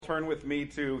turn with me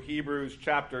to Hebrews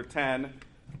chapter 10.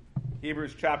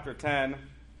 Hebrews chapter 10.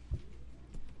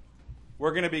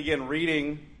 We're going to begin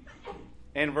reading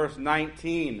in verse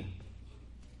 19.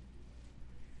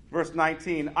 Verse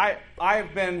 19.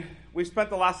 We spent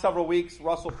the last several weeks,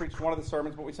 Russell preached one of the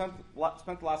sermons, but we spent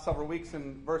the last several weeks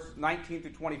in verse 19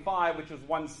 through 25, which is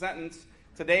one sentence.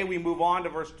 Today we move on to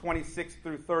verse 26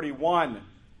 through 31.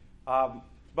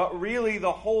 But really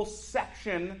the whole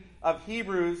section of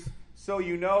Hebrews, so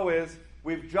you know, is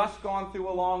we've just gone through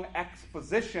a long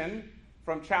exposition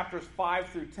from chapters 5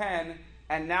 through 10,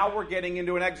 and now we're getting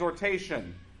into an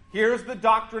exhortation. Here's the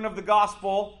doctrine of the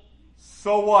gospel,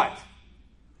 so what?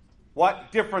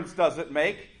 What difference does it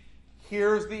make?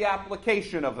 Here's the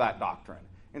application of that doctrine.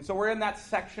 And so we're in that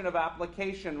section of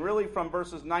application, really from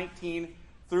verses 19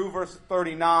 through verse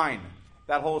 39.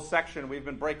 That whole section, we've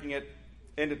been breaking it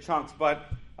into chunks,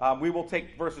 but we will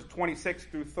take verses 26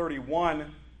 through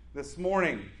 31 this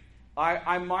morning.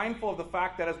 I'm mindful of the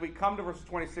fact that as we come to verses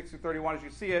 26 through 31, as you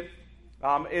see it,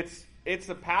 it's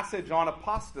a passage on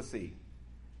apostasy.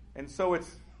 And so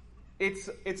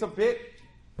it's a bit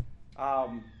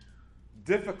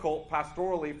difficult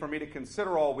pastorally for me to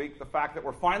consider all week the fact that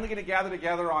we're finally going to gather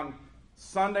together on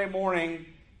Sunday morning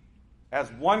as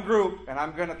one group, and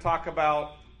I'm going to talk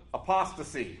about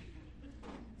apostasy.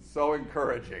 So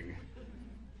encouraging.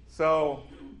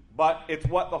 But it's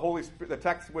what the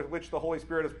text with which the Holy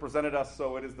Spirit has presented us,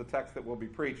 so it is the text that will be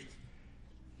preached.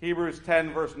 Hebrews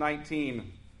 10, verse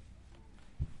 19.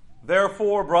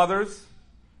 Therefore, brothers,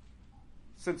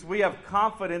 since we have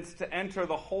confidence to enter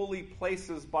the holy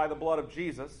places by the blood of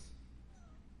Jesus,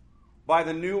 by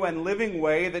the new and living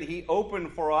way that he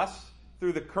opened for us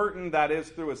through the curtain that is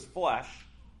through his flesh,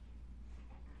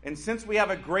 and since we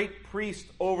have a great priest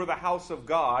over the house of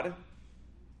God,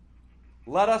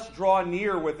 let us draw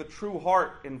near with a true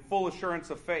heart in full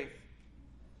assurance of faith,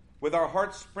 with our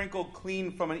hearts sprinkled clean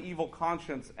from an evil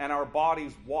conscience and our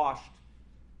bodies washed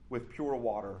with pure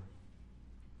water.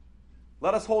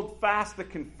 Let us hold fast the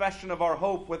confession of our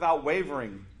hope without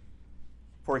wavering,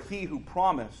 for he who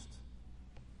promised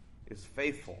is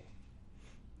faithful.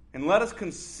 And let us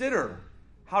consider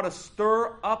how to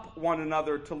stir up one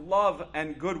another to love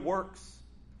and good works,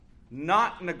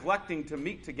 not neglecting to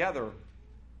meet together,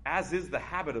 as is the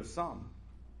habit of some,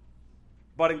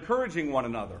 but encouraging one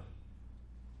another,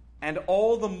 and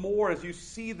all the more as you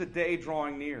see the day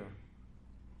drawing near.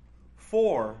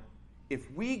 For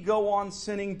if we go on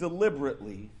sinning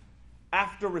deliberately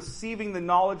after receiving the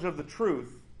knowledge of the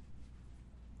truth,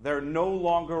 there no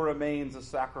longer remains a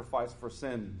sacrifice for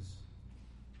sins,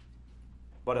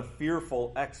 but a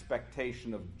fearful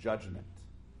expectation of judgment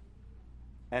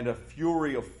and a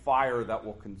fury of fire that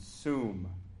will consume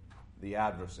the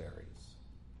adversaries.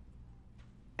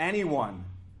 Anyone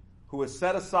who has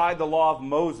set aside the law of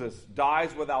Moses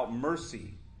dies without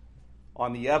mercy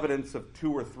on the evidence of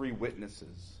 2 or 3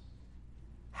 witnesses.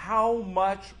 How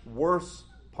much worse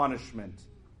punishment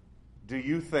do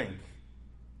you think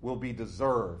will be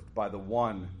deserved by the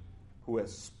one who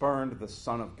has spurned the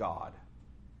Son of God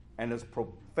and has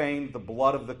profaned the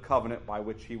blood of the covenant by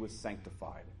which he was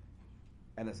sanctified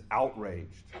and has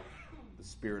outraged the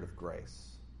Spirit of grace?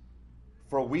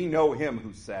 For we know him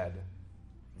who said,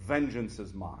 vengeance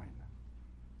is mine,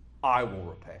 I will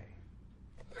repay.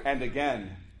 And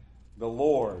again, the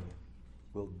Lord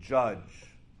will judge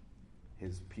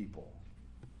his people.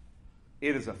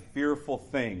 It is a fearful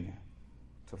thing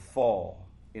to fall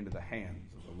into the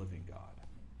hands of the living God.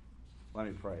 Let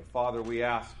me pray. Father, we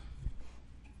ask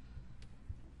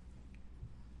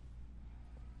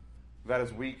that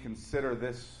as we consider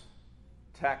this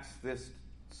text, this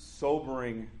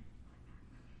sobering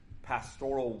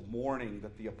pastoral warning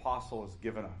that the apostle has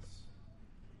given us,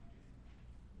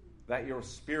 that your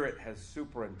Spirit has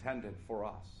superintended for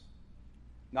us,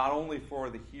 not only for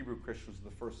the Hebrew Christians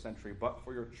of the first century, but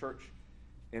for your church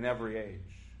in every age.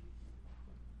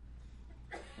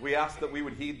 We ask that we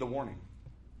would heed the warning.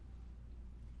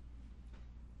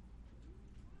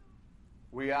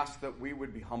 We ask that we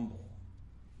would be humble,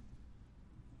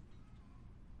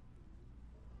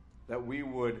 that we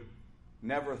would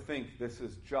never think this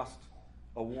is just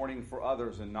a warning for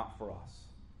others and not for us.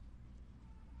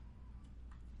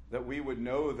 That we would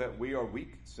know that we are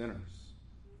weak sinners,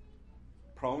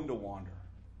 prone to wander,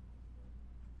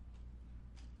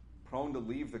 prone to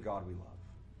leave the God we love.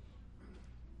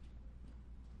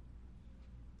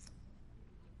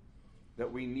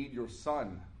 That we need your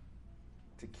Son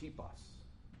to keep us,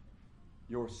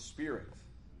 your Spirit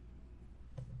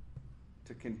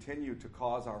to continue to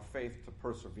cause our faith to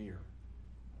persevere.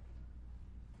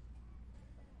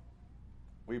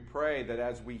 We pray that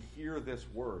as we hear this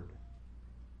word,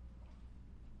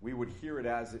 we would hear it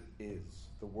as it is,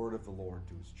 the word of the Lord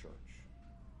to his church.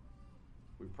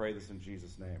 We pray this in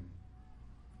Jesus' name.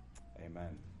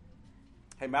 Amen.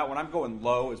 Hey, Matt, when I'm going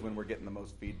low is when we're getting the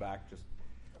most feedback. Just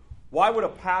why would a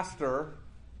pastor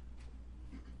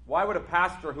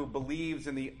who believes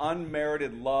in the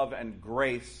unmerited love and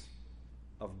grace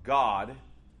of God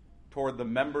toward the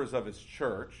members of his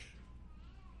church,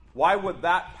 why would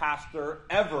that pastor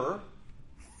ever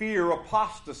fear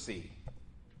apostasy?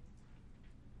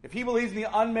 If he believes in the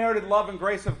unmerited love and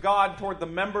grace of God toward the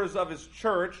members of his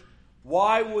church,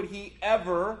 why would he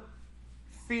ever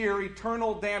fear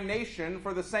eternal damnation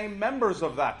for the same members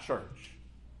of that church?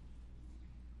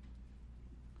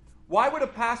 Why would a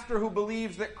pastor who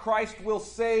believes that Christ will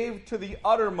save to the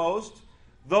uttermost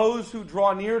those who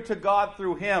draw near to God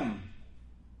through him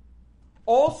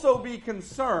also be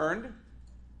concerned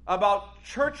about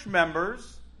church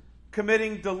members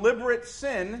committing deliberate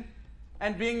sin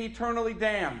and being eternally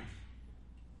damned?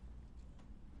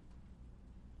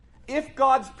 If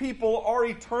God's people are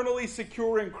eternally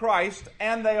secure in Christ,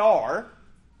 and they are,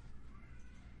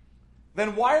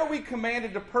 then why are we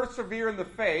commanded to persevere in the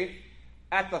faith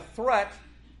at the threat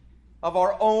of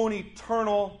our own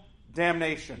eternal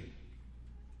damnation?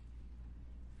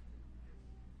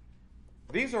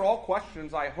 These are all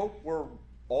questions I hope we're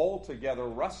all together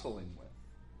wrestling with.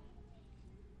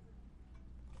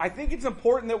 I think it's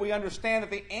important that we understand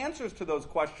that the answers to those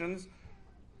questions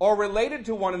are related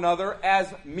to one another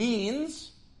as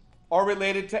means are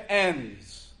related to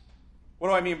ends. What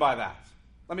do I mean by that?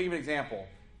 Let me give you an example.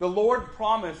 The Lord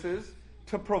promises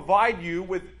to provide you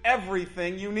with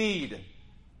everything you need.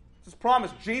 It's His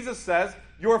promise. Jesus says,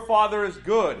 your Father is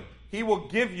good. He will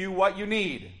give you what you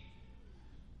need.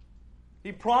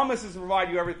 He promises to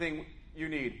provide you everything you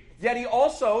need. Yet He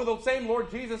also, the same Lord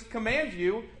Jesus, commands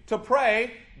you to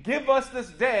pray, give us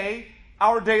this day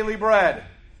our daily bread.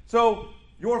 So,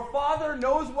 your Father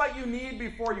knows what you need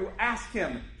before you ask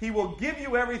Him. He will give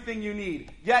you everything you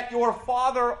need. Yet your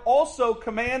Father also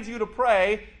commands you to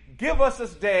pray, give us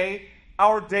this day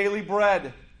our daily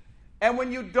bread. And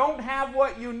when you don't have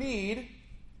what you need,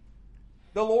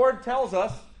 the Lord tells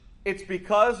us it's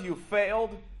because you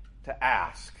failed to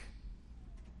ask.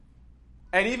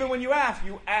 And even when you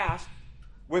ask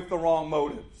with the wrong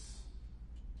motives.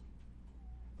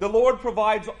 The Lord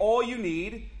provides all you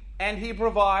need, and He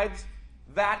provides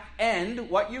that end,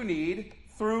 what you need,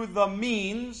 through the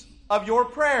means of your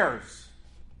prayers.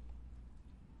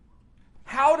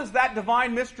 How does that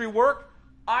divine mystery work?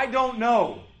 I don't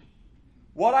know.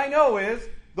 What I know is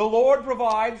the Lord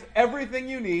provides everything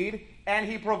you need, and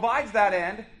He provides that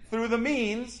end through the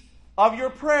means of your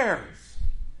prayers.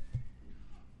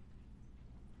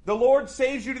 The Lord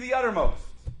saves you to the uttermost.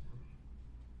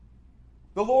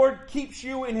 The Lord keeps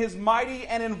you in His mighty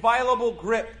and inviolable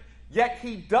grip. Yet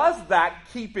He does that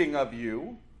keeping of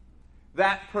you,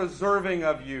 that preserving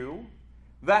of you,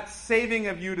 that saving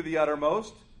of you to the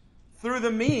uttermost, through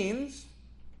the means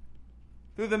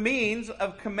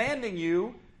of commanding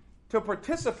you to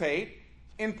participate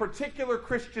in particular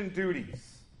Christian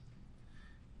duties.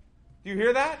 Do you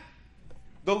hear that?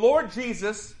 The Lord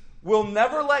Jesus will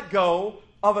never let go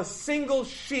of a single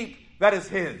sheep that is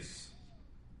His.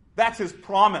 That's His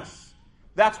promise.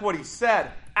 That's what He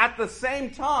said. At the same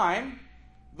time,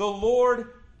 the Lord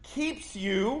keeps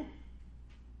you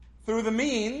through the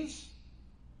means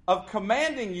of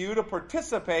commanding you to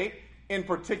participate in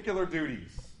particular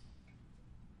duties.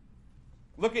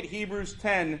 Look at Hebrews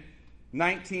 10,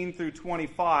 19 through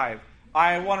 25.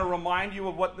 I want to remind you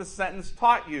of what this sentence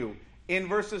taught you. In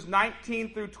verses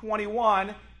 19 through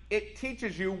 21, it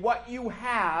teaches you what you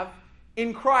have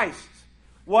in Christ.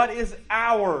 What is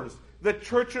ours? The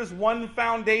church's one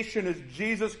foundation is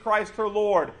Jesus Christ her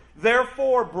Lord.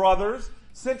 Therefore, brothers,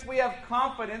 since we have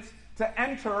confidence to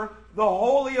enter the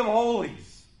Holy of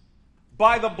Holies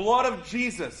by the blood of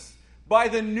Jesus, by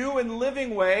the new and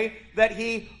living way that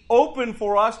He opened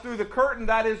for us through the curtain,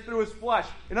 that is, through His flesh.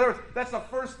 In other words, that's the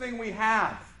first thing we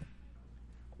have.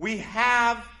 We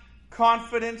have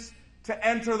confidence to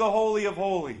enter the Holy of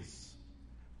Holies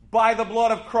by the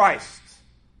blood of Christ.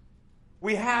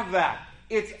 We have that.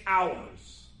 It's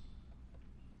ours.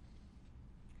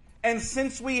 And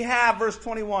since we have, verse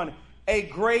 21, a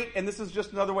great, and this is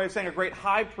just another way of saying a great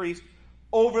high priest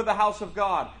over the house of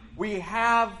God, we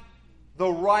have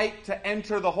the right to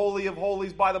enter the Holy of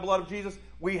Holies by the blood of Jesus.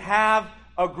 We have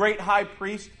a great high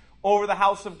priest over the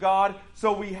house of God.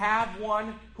 So we have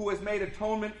one who has made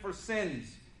atonement for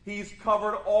sins. He's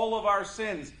covered all of our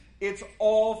sins. It's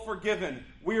all forgiven.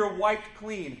 We are wiped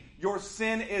clean. Your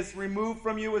sin is removed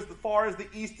from you as far as the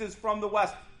east is from the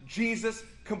west. Jesus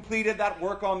completed that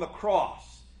work on the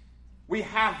cross. We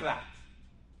have that.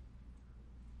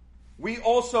 We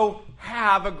also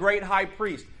have a great high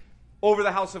priest over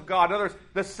the house of God. In other words,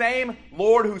 the same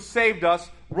Lord who saved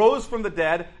us rose from the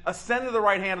dead, ascended to the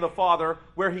right hand of the Father,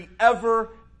 where he ever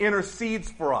intercedes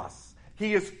for us.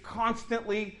 He is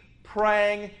constantly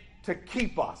praying to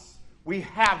keep us. We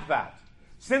have that.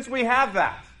 Since we have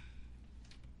that,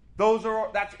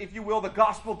 that's, if you will, the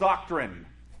gospel doctrine.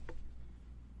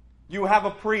 You have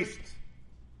a priest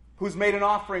who's made an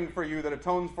offering for you that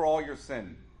atones for all your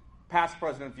sin, past,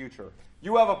 present, and future.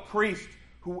 You have a priest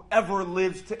who ever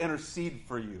lives to intercede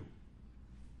for you.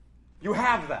 You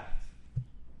have that.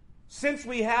 Since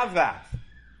we have that,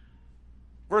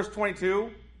 verse 22,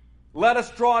 let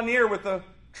us draw near with a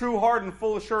true heart and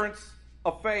full assurance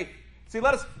of faith. See,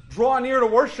 let us draw near to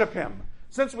worship him.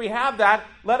 Since we have that,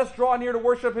 let us draw near to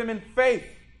worship him in faith.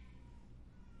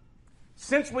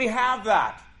 Since we have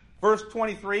that, verse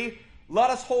 23, let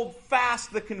us hold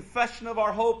fast the confession of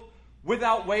our hope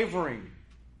without wavering.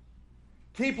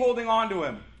 Keep holding on to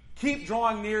him. Keep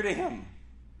drawing near to him.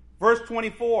 Verse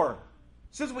 24,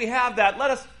 since we have that,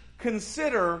 let us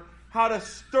consider how to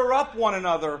stir up one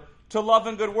another to love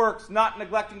and good works, not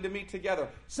neglecting to meet together.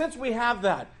 Since we have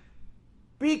that,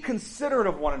 be considerate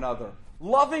of one another.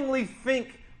 Lovingly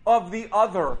think of the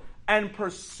other and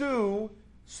pursue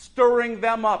stirring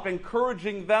them up,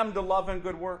 encouraging them to love and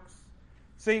good works.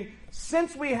 See,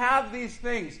 since we have these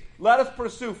things, let us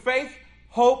pursue faith,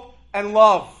 hope, and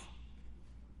love.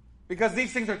 Because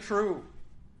these things are true.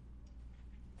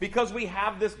 Because we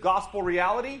have this gospel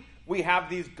reality, we have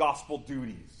these gospel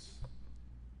duties.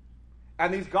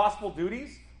 And these gospel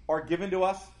duties are given to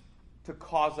us to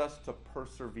cause us to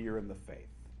persevere in the faith.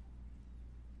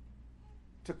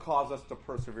 To cause us to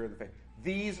persevere in the faith.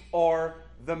 These are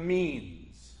the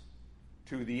means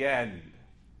to the end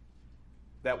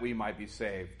that we might be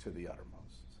saved to the uttermost.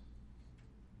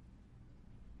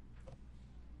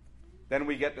 Then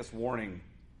we get this warning.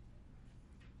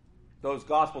 Those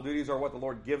gospel duties are what the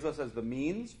Lord gives us as the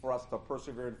means for us to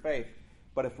persevere in faith.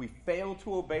 But if we fail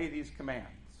to obey these commands,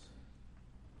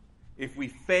 if we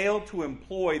fail to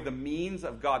employ the means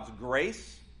of God's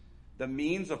grace, the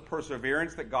means of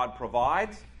perseverance that God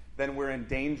provides, then we're in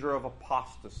danger of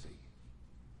apostasy.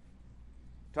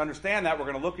 To understand that, we're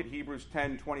going to look at Hebrews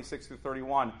 10, 26 through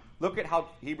 31. Look at how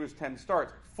Hebrews 10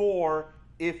 starts. For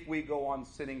if we go on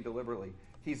sinning deliberately.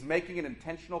 He's making an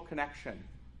intentional connection.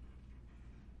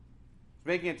 He's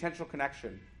making an intentional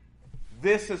connection.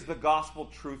 This is the gospel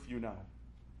truth you know.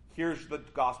 Here's the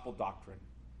gospel doctrine.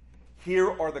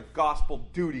 Here are the gospel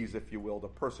duties, if you will, to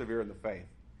persevere in the faith.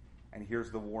 And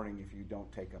here's the warning if you don't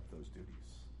take up those duties.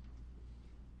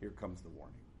 Here comes the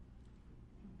warning.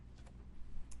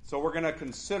 So we're going to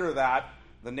consider that,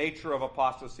 the nature of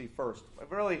apostasy first.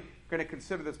 We're really going to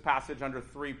consider this passage under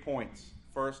 3 points.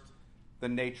 First, the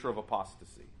nature of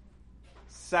apostasy.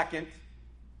 Second,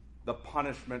 the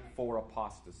punishment for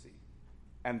apostasy.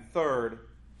 And third,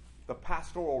 the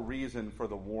pastoral reason for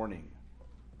the warning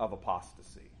of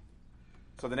apostasy.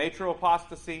 So the nature of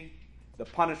apostasy, the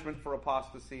punishment for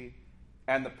apostasy,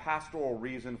 and the pastoral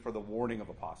reason for the warning of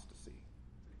apostasy.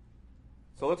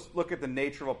 So let's look at the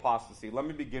nature of apostasy. Let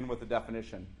me begin with the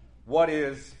definition. What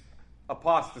is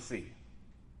apostasy?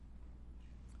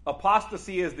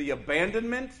 Apostasy is the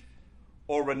abandonment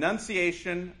or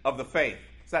renunciation of the faith.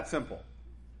 It's that simple.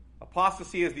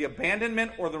 Apostasy is the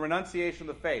abandonment or the renunciation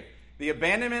of the faith. The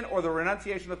abandonment or the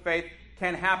renunciation of the faith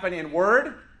can happen in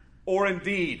word or in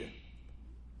deed. It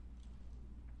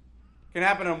can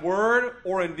happen in word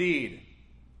or in deed.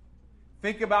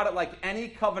 Think about it like any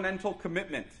covenantal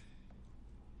commitment.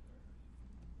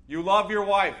 You love your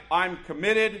wife. I'm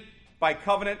committed by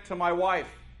covenant to my wife.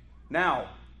 Now,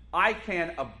 I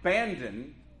can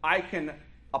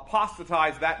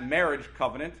apostatize that marriage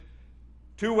covenant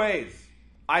 2 ways.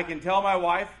 I can tell my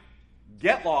wife,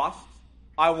 get lost.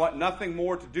 I want nothing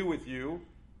more to do with you.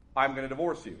 I'm going to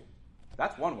divorce you.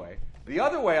 That's one way. The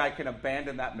other way I can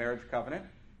abandon that marriage covenant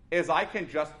is I can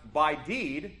just, by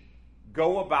deed,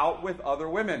 go about with other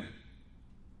women.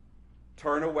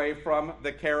 Turn away from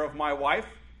the care of my wife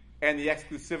and the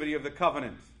exclusivity of the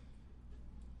covenant.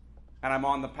 And I'm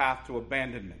on the path to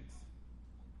abandonment.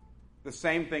 The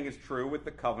same thing is true with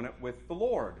the covenant with the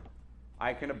Lord.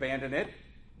 I can abandon it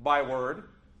by word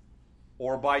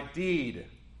or by deed.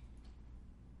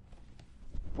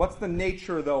 What's the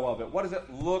nature, though, of it? What does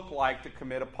it look like to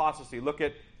commit apostasy? Look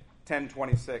at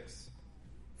 10:26.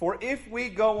 For if we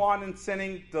go on in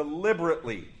sinning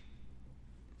deliberately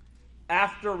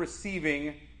after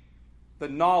receiving the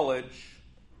knowledge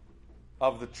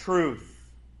of the truth.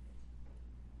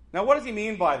 Now, what does he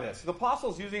mean by this? The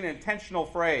apostle's using an intentional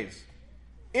phrase.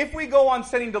 If we go on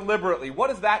sinning deliberately, what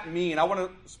does that mean? I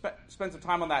want to spend some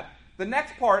time on that. The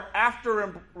next part,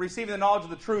 after receiving the knowledge of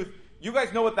the truth, you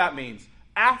guys know what that means.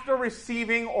 After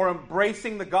receiving or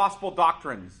embracing the gospel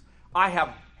doctrines, I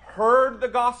have heard the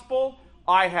gospel,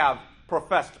 I have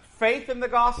professed faith in the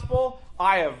gospel,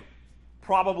 I have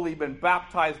probably been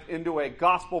baptized into a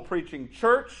gospel-preaching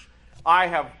church, I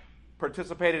have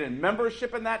participated in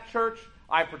membership in that church,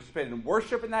 I've participated in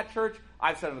worship in that church,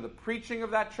 I've sat under the preaching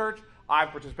of that church,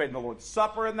 I've participated in the Lord's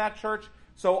Supper in that church,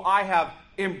 so I have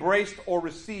embraced or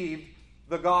received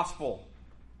the gospel,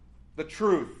 the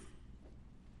truth.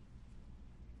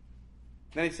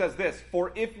 Then he says this,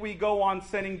 for if we go on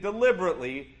sinning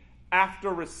deliberately after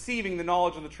receiving the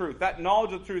knowledge of the truth. That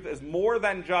knowledge of the truth is more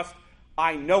than just,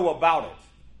 I know about it.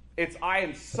 It's I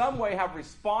in some way have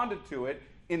responded to it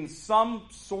in some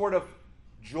sort of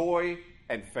joy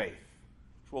and faith,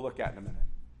 which we'll look at in a minute.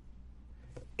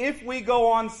 If we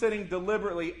go on sinning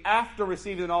deliberately after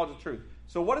receiving the knowledge of the truth.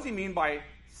 So what does he mean by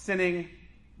sinning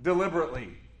deliberately?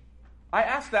 I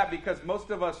ask that because most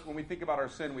of us, when we think about our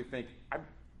sin, we think,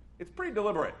 it's pretty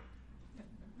deliberate.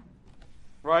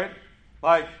 Right?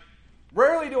 Like,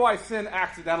 rarely do I sin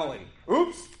accidentally.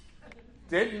 Oops!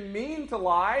 Didn't mean to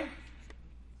lie.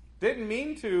 Didn't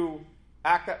mean to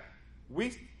act that.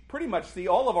 We pretty much see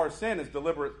all of our sin as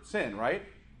deliberate sin, right?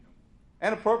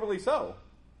 And appropriately so.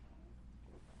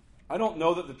 I don't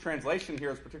know that the translation here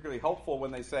is particularly helpful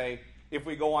when they say, if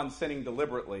we go on sinning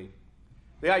deliberately.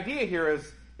 The idea here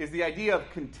is the idea of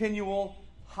continual,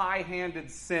 high-handed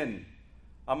sin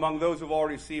among those who've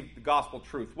already received the gospel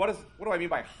truth. What do I mean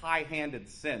by high-handed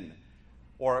sin?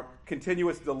 Or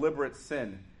continuous, deliberate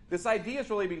sin? This idea is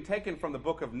really being taken from the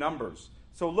book of Numbers.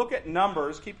 So look at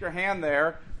Numbers, keep your hand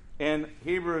there in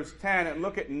Hebrews 10, and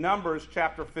look at Numbers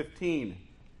chapter 15.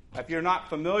 If you're not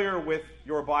familiar with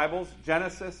your Bibles,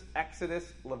 Genesis,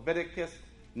 Exodus, Leviticus,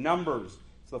 Numbers.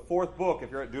 It's the fourth book.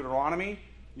 If you're at Deuteronomy,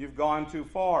 you've gone too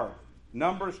far.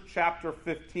 Numbers chapter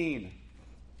 15.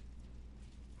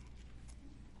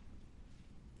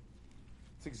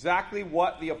 It's exactly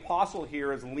what the apostle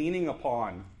here is leaning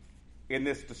upon in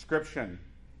this description.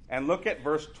 And look at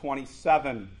verse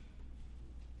 27.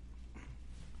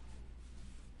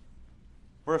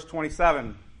 Verse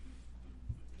 27.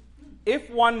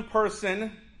 If one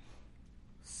person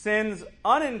sins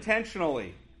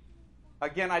unintentionally,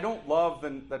 again, I don't love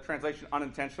the translation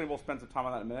unintentionally. We'll spend some time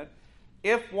on that in a minute.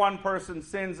 If one person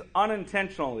sins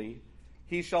unintentionally,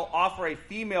 he shall offer a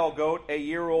female goat a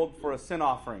year old for a sin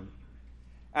offering.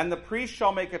 And the priest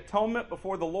shall make atonement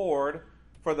before the Lord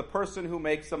for the person who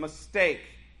makes a mistake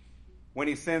when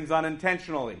he sins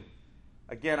unintentionally.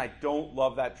 Again, I don't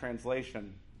love that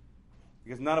translation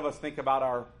because none of us think about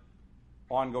our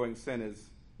ongoing sin as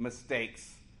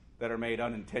mistakes that are made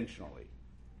unintentionally.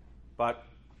 But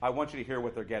I want you to hear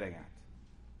what they're getting at.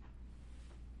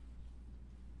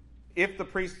 If the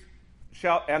priest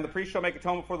shall make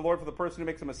atonement before the Lord for the person who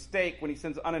makes a mistake when he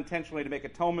sins unintentionally to make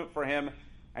atonement for him,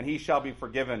 and he shall be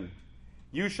forgiven.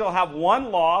 You shall have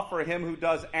one law for him who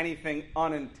does anything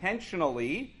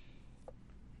unintentionally,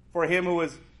 for him who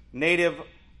is native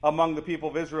among the people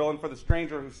of Israel, and for the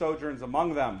stranger who sojourns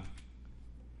among them.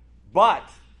 But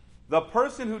the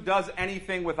person who does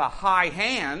anything with a high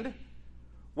hand,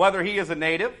 whether he is a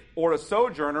native or a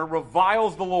sojourner,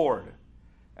 reviles the Lord,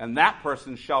 and that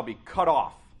person shall be cut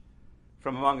off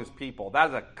from among his people. That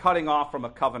is a cutting off from a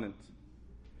covenant.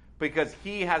 Because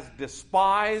he has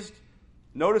despised,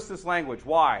 notice this language,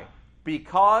 why?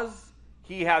 Because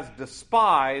he has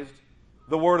despised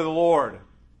the word of the Lord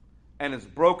and has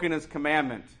broken his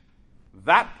commandment.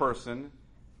 That person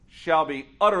shall be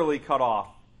utterly cut off.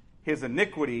 His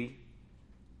iniquity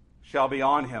shall be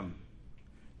on him.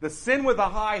 The sin with a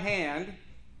high hand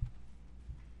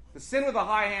is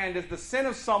the sin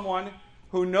of someone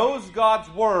who knows God's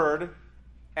word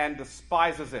and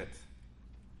despises it.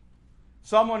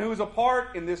 Someone who's a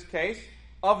part, in this case,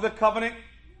 of the covenant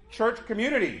church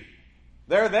community.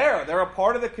 They're there. They're a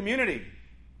part of the community.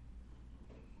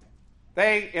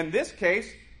 They, in this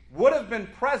case, would have been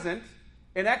present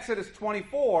in Exodus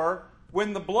 24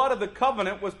 when the blood of the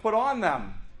covenant was put on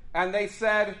them. And they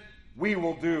said, we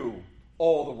will do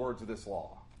all the words of this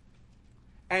law.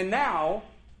 And now,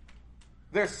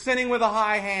 they're sinning with a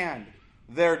high hand.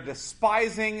 They're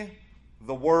despising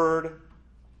the word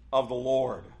of the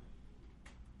Lord.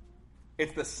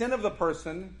 It's the sin of the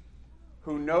person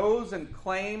who knows and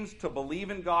claims to believe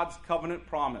in God's covenant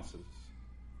promises,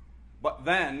 but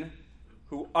then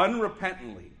who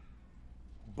unrepentantly,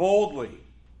 boldly,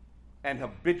 and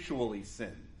habitually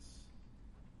sins.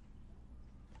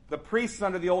 The priests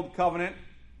under the old covenant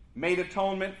made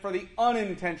atonement for the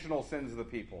unintentional sins of the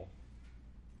people.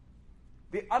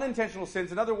 The unintentional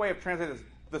sins, another way of translating this,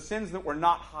 the sins that were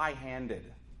not high-handed,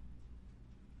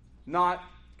 not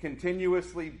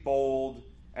continuously bold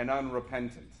and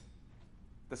unrepentant.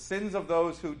 The sins of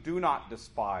those who do not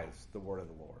despise the word of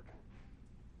the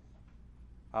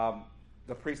Lord.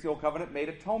 The priest of the Old Covenant made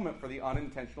atonement for the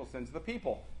unintentional sins of the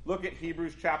people. Look at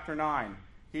Hebrews chapter 9.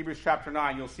 Hebrews chapter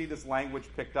 9, you'll see this language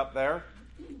picked up there.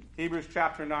 Hebrews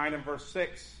chapter 9 and verse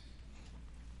 6.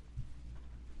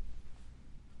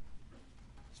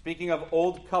 Speaking of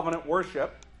Old Covenant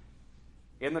worship,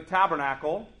 in the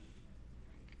tabernacle,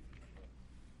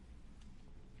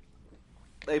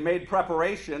 they made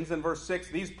preparations. In verse 6,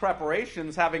 these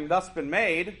preparations having thus been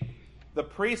made, the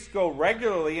priests go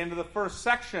regularly into the first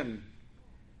section,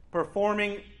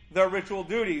 performing their ritual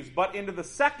duties. But into the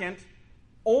second,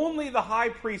 only the high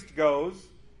priest goes,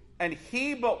 and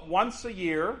he but once a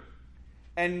year,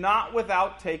 and not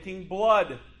without taking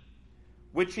blood,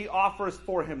 which he offers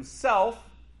for himself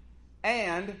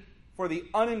and for the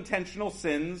unintentional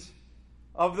sins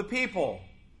of the people.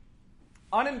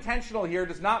 Unintentional here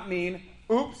does not mean,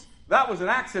 oops, that was an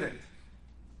accident.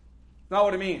 That's not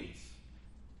what it means.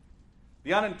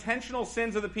 The unintentional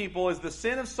sins of the people is the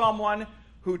sin of someone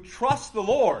who trusts the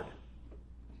Lord,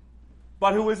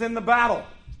 but who is in the battle,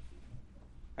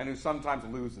 and who sometimes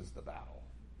loses the battle.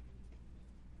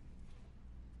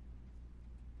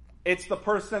 It's the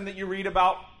person that you read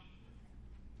about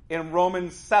in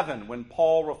Romans 7 when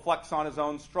Paul reflects on his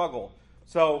own struggle.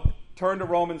 So turn to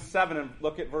Romans 7 and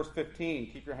look at verse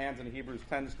 15. Keep your hands in Hebrews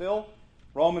 10 still.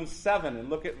 Romans 7 and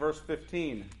look at verse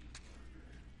 15.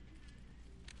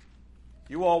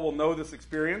 You all will know this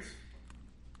experience.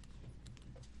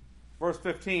 Verse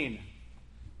 15.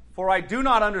 For I do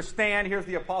not understand, here's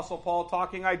the Apostle Paul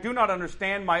talking, I do not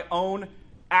understand my own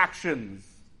actions.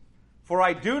 For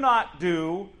I do not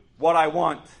do what I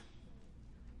want,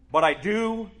 but I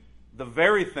do the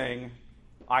very thing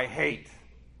I hate.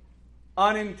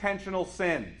 Unintentional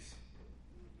sins.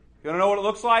 You want to know what it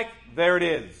looks like? There it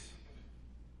is.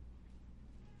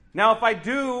 Now, if I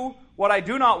do what I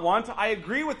do not want, I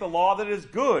agree with the law that it is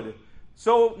good.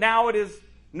 So now it is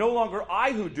no longer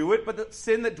I who do it, but the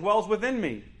sin that dwells within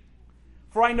me.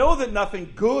 For I know that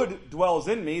nothing good dwells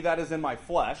in me, that is in my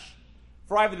flesh.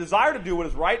 For I have a desire to do what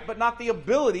is right, but not the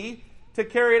ability to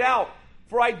carry it out.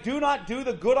 For I do not do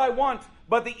the good I want,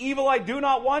 but the evil I do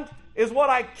not want is what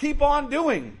I keep on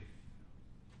doing.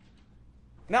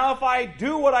 Now if I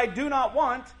do what I do not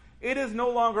want, it is no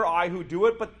longer I who do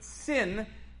it, but sin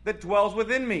that dwells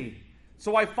within me.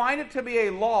 So I find it to be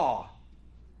a law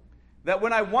that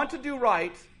when I want to do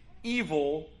right,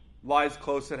 evil lies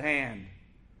close at hand.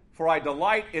 For I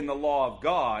delight in the law of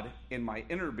God in my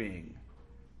inner being.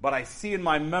 But I see in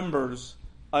my members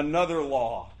another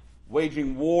law,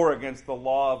 waging war against the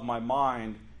law of my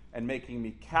mind and making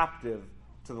me captive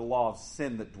to the law of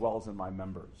sin that dwells in my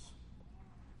members.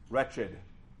 Wretched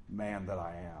man that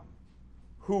I am,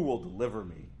 who will deliver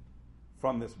me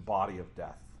from this body of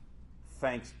death?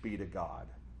 Thanks be to God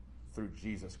through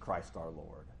Jesus Christ our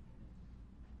Lord.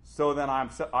 So then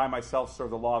I myself serve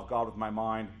the law of God with my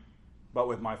mind, but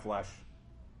with my flesh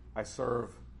I serve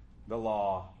the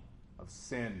law of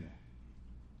sin.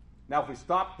 Now, if we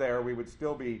stopped there, we would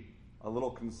still be a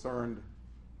little concerned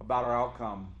about our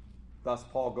outcome. Thus,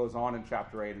 Paul goes on in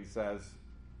chapter 8 and says,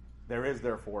 there is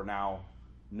therefore now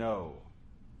no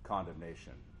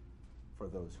condemnation for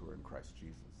those who are in Christ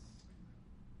Jesus.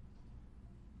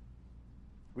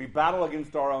 We battle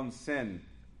against our own sin.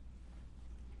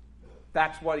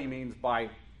 That's what he means by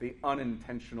the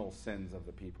unintentional sins of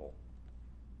the people.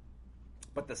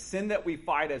 But the sin that we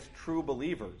fight as true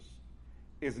believers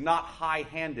is not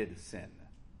high-handed sin.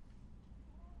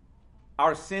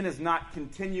 Our sin is not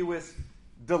continuous,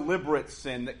 deliberate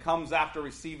sin that comes after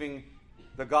receiving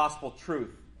the gospel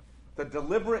truth. The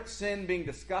deliberate sin being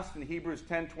discussed in Hebrews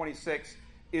 10:26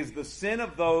 is the sin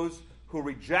of those who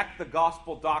reject the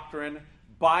gospel doctrine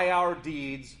by our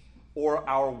deeds or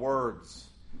our words.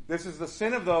 This is the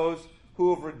sin of those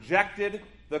who have rejected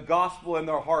the gospel in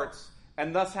their hearts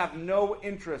and thus have no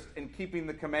interest in keeping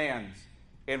the commands.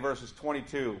 In verses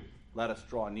 22, let us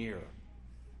draw near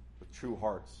with true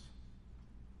hearts.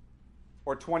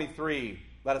 Or 23,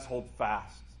 let us hold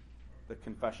fast the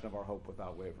confession of our hope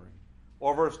without wavering.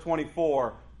 Or verse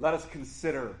 24, let us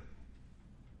consider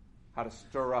how to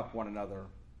stir up one another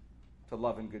to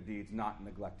love and good deeds, not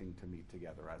neglecting to meet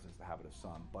together, as is the habit of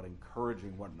some, but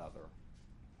encouraging one another,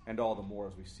 and all the more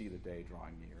as we see the day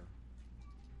drawing near.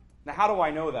 Now, how do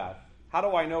I know that? How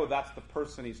do I know that's the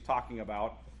person he's talking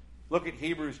about? Look at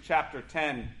Hebrews chapter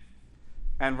 10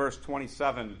 and verse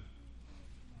 27.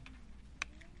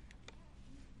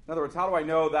 In other words, how do I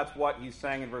know that's what he's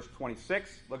saying in verse 26?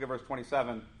 Look at verse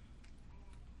 27.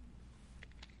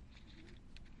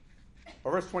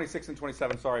 Or verse 26 and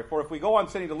 27, sorry. For if we go on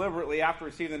sinning deliberately after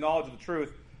receiving the knowledge of the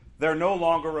truth, there no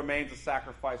longer remains a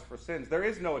sacrifice for sins. There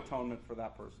is no atonement for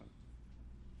that person.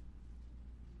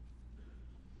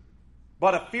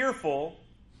 But a fearful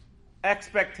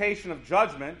expectation of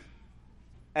judgment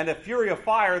and a fury of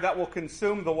fire that will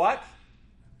consume the what?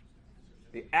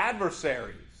 The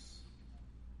adversaries.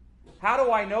 How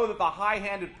do I know that the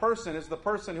high-handed person is the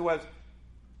person who has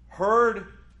heard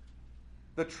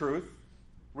the truth,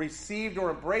 received or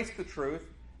embraced the truth,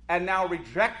 and now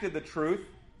rejected the truth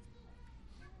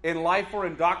in life or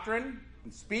in doctrine,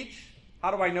 in speech?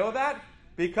 How do I know that?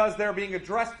 Because they're being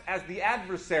addressed as the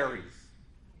adversaries.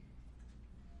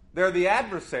 They're the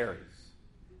adversaries.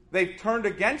 They've turned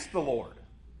against the Lord.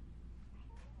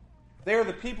 They are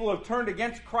the people who have turned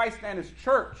against Christ and his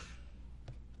church.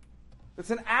 It's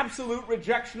an absolute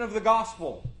rejection of the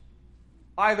gospel,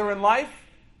 either in life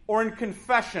or in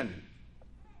confession.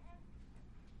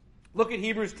 Look at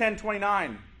Hebrews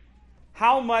 10:29.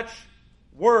 How much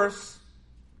worse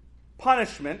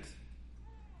punishment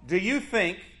do you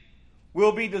think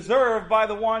will be deserved by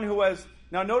the one who has,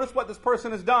 now notice what this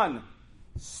person has done,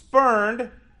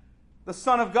 spurned the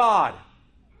Son of God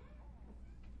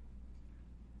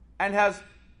and has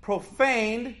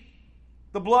profaned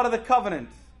the blood of the covenant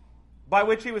by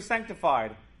which he was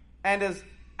sanctified and has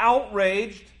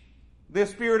outraged the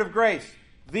Spirit of grace.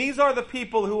 These are the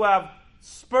people who have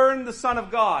spurned the Son of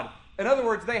God. In other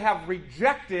words, they have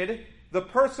rejected the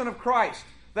person of Christ.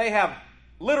 They have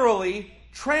literally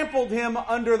trampled him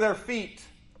under their feet.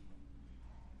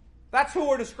 That's who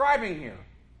we're describing here.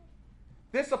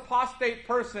 This apostate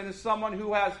person is someone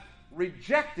who has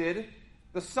rejected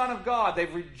the Son of God.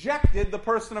 They've rejected the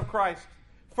person of Christ.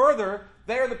 Further,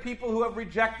 they are the people who have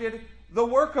rejected the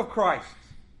work of Christ.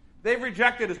 They've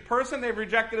rejected his person. They've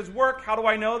rejected his work. How do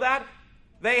I know that?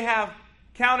 They have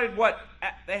counted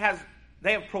they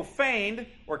have profaned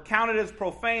or counted as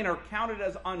profane or counted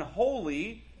as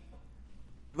unholy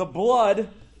the blood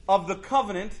of the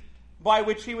covenant by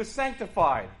which he was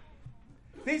sanctified.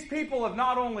 These people have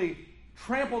not only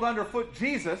trampled underfoot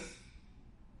Jesus,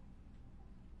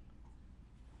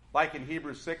 like in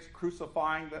Hebrews 6,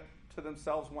 crucifying to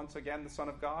themselves once again the Son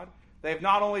of God. They've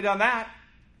not only done that,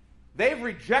 they've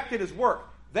rejected his work.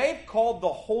 They've called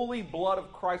the holy blood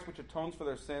of Christ, which atones for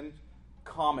their sins,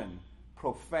 common,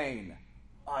 profane,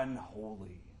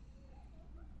 unholy.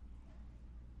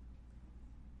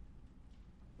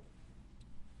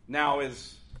 Now,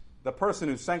 is the person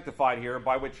who's sanctified here,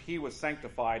 by which he was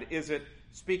sanctified, is it,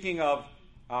 speaking of,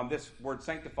 this word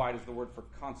sanctified is the word for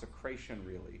consecration,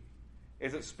 really.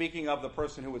 Is it speaking of the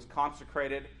person who was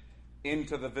consecrated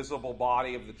into the visible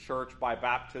body of the church by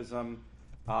baptism,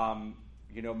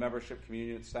 membership,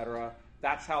 communion, etc.?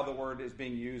 That's how the word is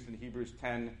being used in Hebrews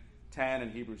 10:10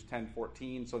 and Hebrews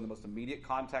 10:14. So in the most immediate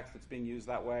context, it's being used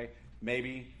that way.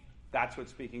 Maybe that's what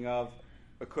it's speaking of.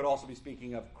 It could also be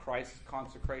speaking of Christ's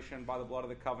consecration by the blood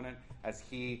of the covenant as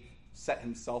he set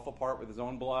himself apart with his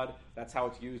own blood. That's how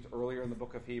it's used earlier in the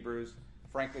book of Hebrews.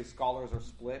 Frankly, scholars are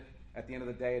split. At the end of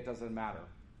the day, it doesn't matter.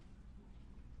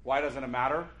 Why doesn't it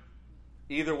matter?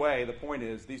 Either way, the point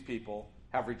is these people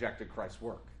have rejected Christ's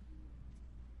work.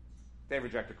 They've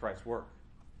rejected Christ's work.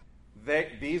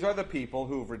 These are the people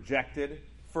who have rejected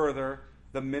further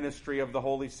the ministry of the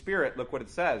Holy Spirit. Look what it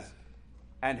says.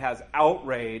 And has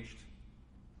outraged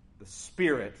the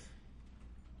Spirit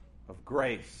of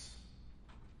grace.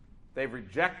 They've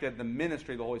rejected the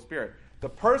ministry of the Holy Spirit. The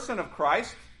person of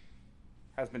Christ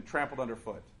has been trampled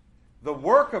underfoot. The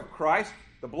work of Christ,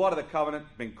 the blood of the covenant,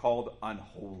 has been called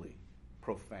unholy,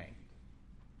 profaned.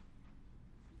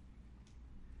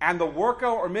 And the work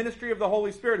or ministry of the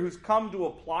Holy Spirit who's come to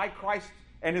apply Christ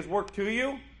and his work to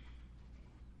you,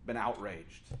 been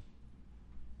outraged.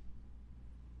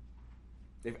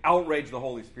 They've outraged the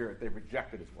Holy Spirit. They've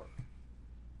rejected his work.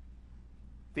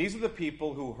 These are the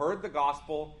people who heard the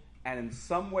gospel and in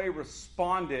some way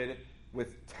responded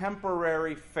with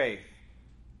temporary faith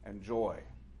and joy.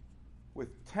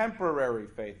 With temporary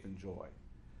faith and joy.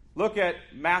 Look at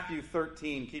Matthew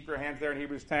 13. Keep your hands there in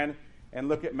Hebrews 10 and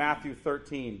look at Matthew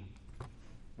 13.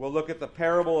 We'll look at the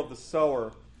parable of the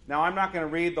sower. Now, I'm not going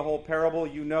to read the whole parable.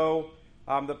 You know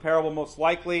the parable most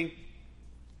likely.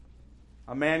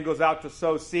 A man goes out to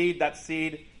sow seed. That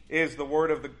seed is the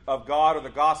word of God or the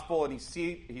gospel, and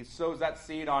he sows that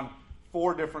seed on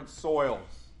 4 different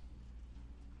soils.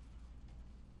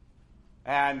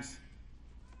 And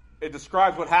it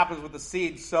describes what happens with the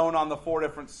seed sown on the 4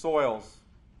 different soils.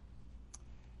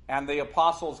 And the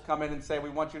apostles come in and say, we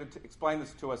want you to explain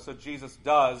this to us. So Jesus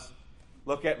does.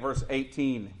 Look at verse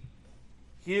 18.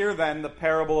 Hear then the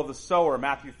parable of the sower,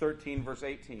 Matthew 13, verse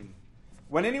 18.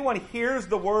 When anyone hears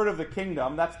the word of the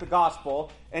kingdom, that's the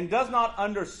gospel, and does not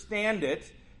understand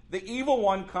it, the evil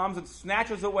one comes and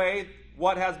snatches away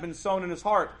what has been sown in his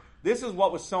heart. This is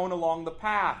what was sown along the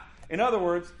path. In other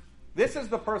words, this is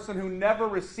the person who never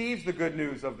receives the good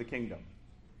news of the kingdom.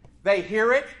 They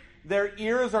hear it, their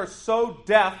ears are so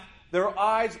deaf, their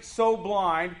eyes so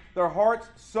blind, their hearts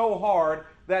so hard,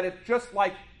 that it's just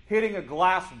like hitting a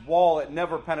glass wall, it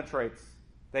never penetrates.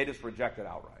 They just reject it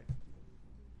outright.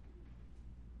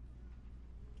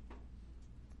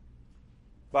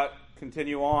 But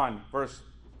continue on, verse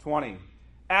 20.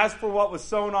 As for what was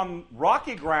sown on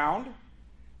rocky ground,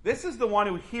 this is the one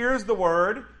who hears the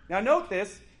word. Now note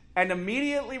this, and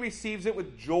immediately receives it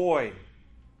with joy.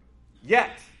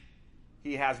 Yet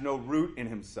he has no root in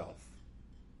himself,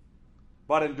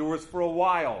 but endures for a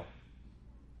while.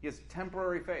 He has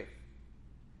temporary faith.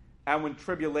 And when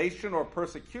tribulation or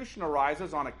persecution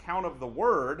arises on account of the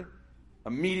word,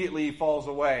 immediately he falls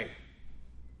away.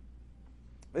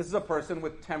 This is a person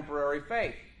with temporary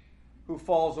faith who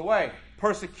falls away.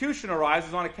 Persecution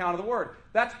arises on account of the word.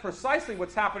 That's precisely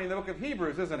what's happening in the book of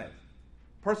Hebrews, isn't it?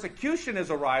 Persecution is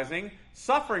arising,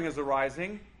 suffering is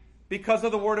arising because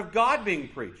of the word of God being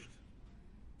preached.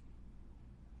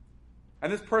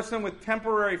 And this person with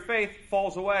temporary faith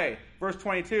falls away. Verse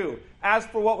 22, as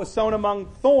for what was sown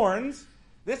among thorns,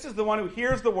 this is the one who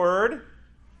hears the word.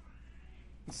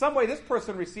 In some way, this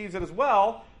person receives it as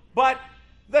well, but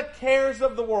the cares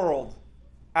of the world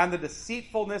and the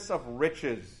deceitfulness of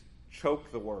riches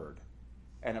choke the word,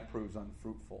 and it proves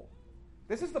unfruitful.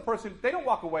 This is the person, they don't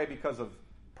walk away because of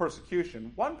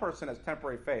persecution. One person has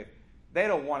temporary faith. They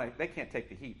can't take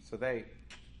the heat, so they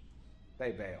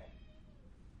bail.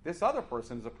 This other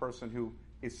person is a person who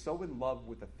is so in love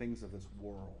with the things of this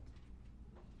world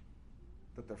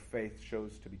that their faith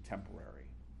shows to be temporary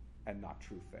and not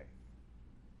true faith.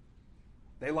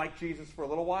 They like Jesus for a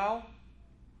little while,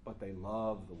 but they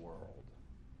love the world,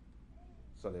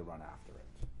 so they run after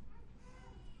it.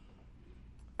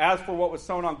 As for what was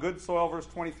sown on good soil, verse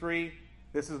 23,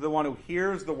 this is the one who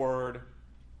hears the word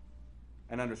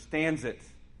and understands it.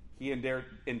 He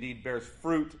indeed bears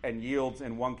fruit and yields,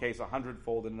 in one case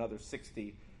 100-fold, in another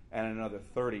 60, and in another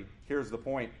 30. Here's the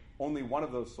point. Only one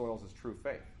of those soils is true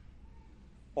faith.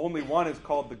 Only one is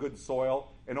called the good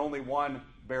soil, and only one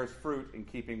bears fruit in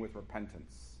keeping with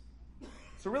repentance.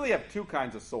 So really you have two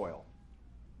kinds of soil.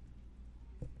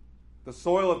 The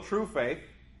soil of true faith,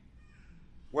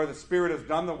 where the Spirit has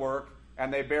done the work,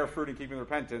 and they bear fruit in keeping with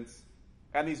repentance,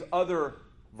 and these other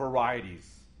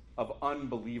varieties of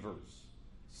unbelievers,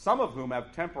 some of whom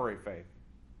have temporary faith.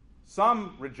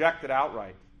 Some reject it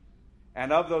outright.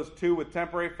 And of those two with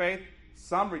temporary faith,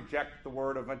 some reject the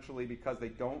word eventually because they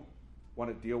don't want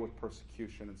to deal with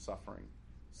persecution and suffering.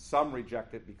 Some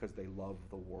reject it because they love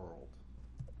the world.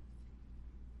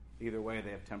 Either way,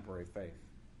 they have temporary faith.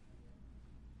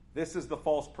 This is the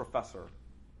false professor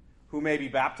who may be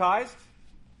baptized,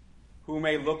 who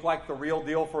may look like the real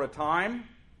deal for a time,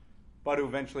 but who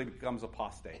eventually becomes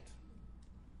apostate.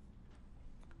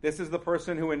 This is the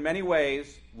person who in many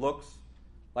ways looks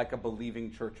like a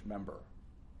believing church member.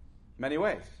 Many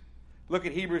ways. Look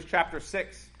at Hebrews chapter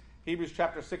 6. Hebrews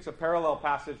chapter 6, a parallel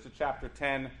passage to chapter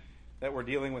 10 that we're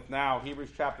dealing with now.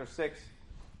 Hebrews chapter 6.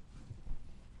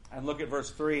 And look at verse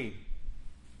 4.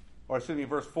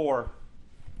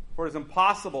 For it is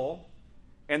impossible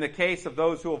in the case of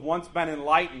those who have once been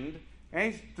enlightened,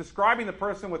 and he's describing the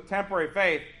person with temporary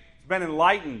faith, has been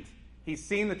enlightened. He's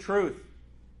seen the truth.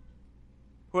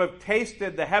 Who have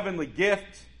tasted the heavenly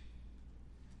gift.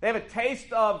 They have a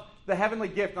taste of the heavenly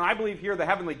gift. And I believe here the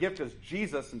heavenly gift is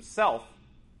Jesus himself,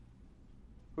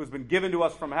 who has been given to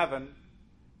us from heaven,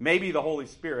 maybe the Holy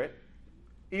Spirit.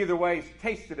 Either way, he's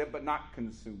tasted it but not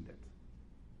consumed it.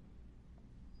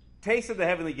 Tasted the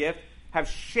heavenly gift, have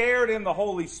shared in the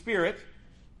Holy Spirit,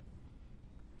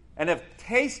 and have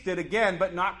tasted again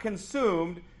but not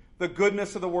consumed the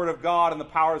goodness of the Word of God and the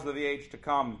powers of the age to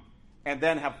come, and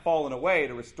then have fallen away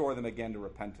to restore them again to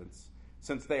repentance,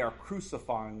 since they are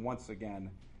crucifying once again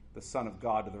the Son of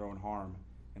God to their own harm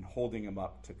and holding him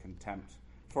up to contempt.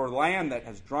 For land that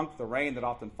has drunk the rain that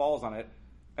often falls on it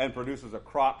and produces a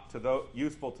crop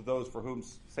useful to those for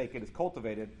whose sake it is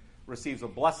cultivated, receives a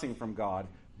blessing from God.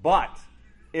 But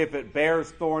if it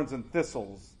bears thorns and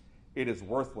thistles, it is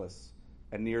worthless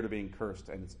and near to being cursed,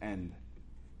 and its end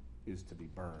is to be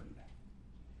burned.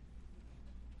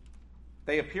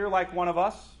 They appear like one of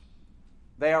us.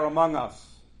 They are among us.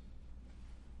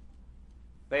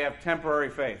 They have temporary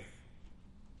faith.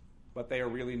 but they are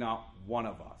really not one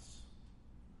of us.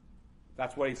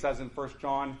 That's what he says in 1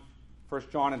 John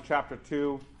in chapter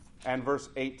 2 and verse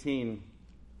 18.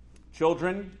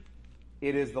 Children,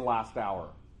 it is the last hour.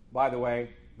 By the way,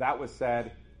 that was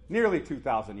said nearly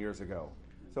 2,000 years ago.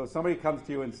 So if somebody comes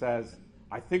to you and says,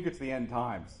 I think it's the end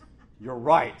times, you're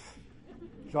right.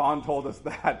 John told us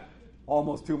that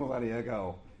almost 2 millennia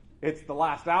ago. It's the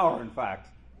last hour, in fact.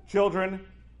 Children,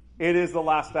 it is the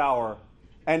last hour.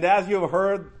 And as you have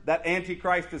heard that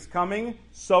Antichrist is coming,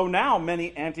 so now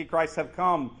many Antichrists have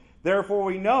come. Therefore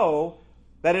we know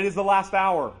that it is the last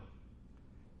hour.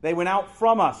 They went out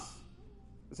from us.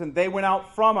 Listen, they went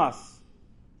out from us,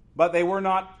 but they were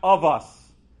not of us.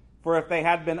 For if they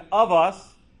had been of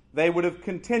us, they would have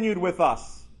continued with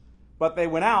us. But they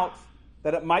went out,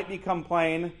 that it might become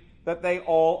plain that they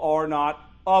all are not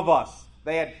of us.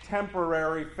 They had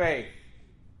temporary faith.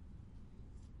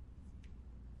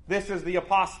 This is the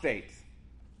apostate.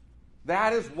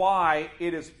 That is why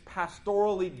it is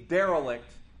pastorally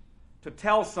derelict to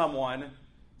tell someone,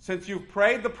 since you've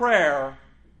prayed the prayer,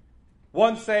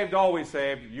 once saved, always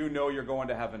saved, you know you're going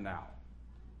to heaven now.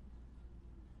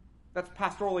 That's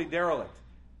pastorally derelict.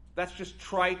 That's just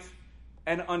trite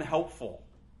and unhelpful.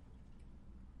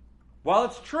 While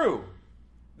it's true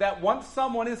that once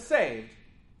someone is saved,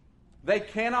 they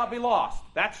cannot be lost.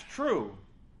 That's true.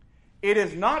 It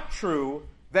is not true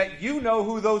that you know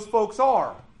who those folks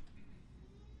are.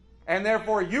 And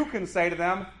therefore you can say to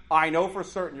them, I know for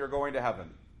certain you're going to heaven.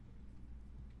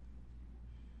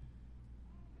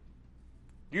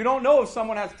 You don't know if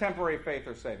someone has temporary faith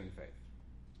or saving faith.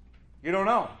 You don't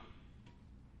know.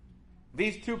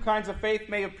 These two kinds of faith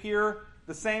may appear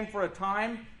the same for a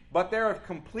time, but they're of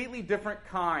completely different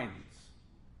kinds.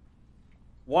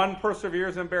 One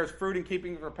perseveres and bears fruit in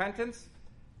keeping with repentance.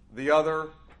 The other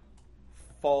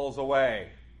falls away.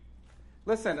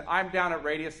 Listen, I'm down at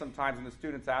Radius sometimes, and the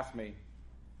students ask me,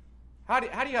 how do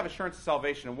you have assurance of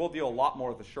salvation? And we'll deal a lot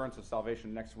more with assurance of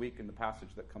salvation next week in the passage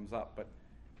that comes up. But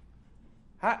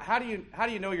how do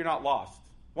you know you're not lost?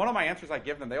 One of my answers I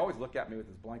give them, they always look at me with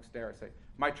this blank stare. I say,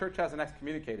 my church hasn't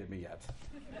excommunicated me yet.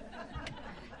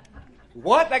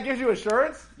 What? That gives you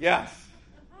assurance? Yes.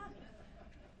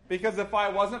 Because if I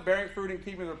wasn't bearing fruit in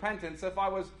keeping with repentance, if I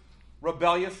was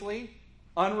rebelliously,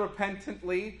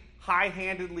 unrepentantly,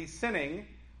 high-handedly sinning,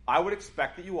 I would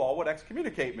expect that you all would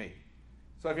excommunicate me.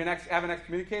 So if you haven't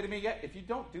excommunicated me yet, if you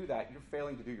don't do that, you're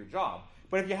failing to do your job.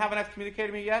 But if you haven't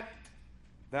excommunicated me yet,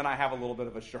 then I have a little bit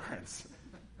of assurance.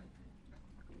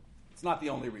 It's not the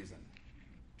only reason.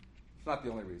 It's not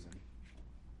the only reason.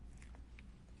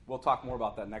 We'll talk more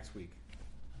about that next week.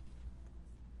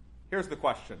 Here's the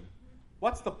question.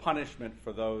 What's the punishment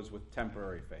for those with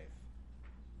temporary faith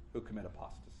who commit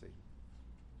apostasy?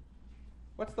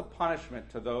 What's the punishment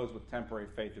to those with temporary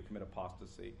faith who commit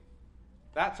apostasy?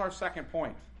 That's our second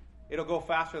point. It'll go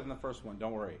faster than the first one,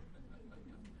 don't worry.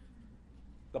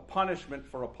 The punishment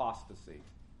for apostasy.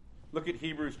 Look at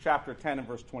Hebrews chapter 10 and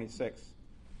verse 26.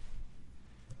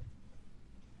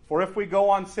 For if we go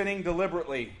on sinning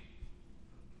deliberately,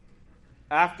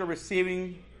 after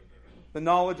receiving the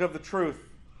knowledge of the truth,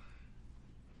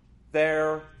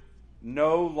 there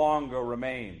no longer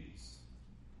remains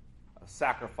a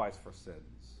sacrifice for sins.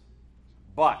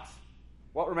 But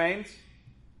what remains?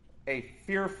 A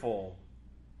fearful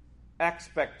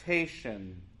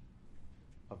expectation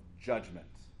of judgment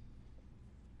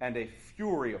and a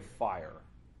fury of fire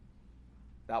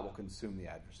that will consume the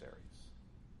adversaries.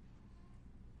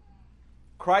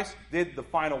 Christ did the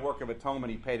final work of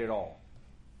atonement. He paid it all.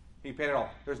 He paid it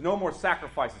all. There's no more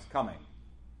sacrifices coming.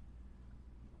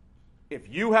 If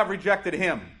you have rejected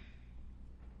him,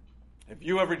 if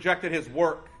you have rejected his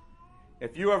work,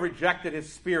 if you have rejected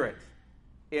his spirit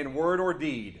in word or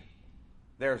deed,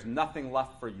 there's nothing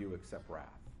left for you except wrath.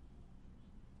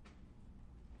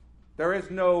 There is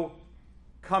no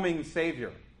coming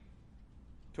Savior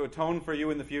to atone for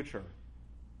you in the future.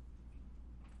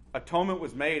 Atonement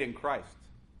was made in Christ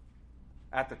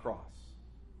at the cross.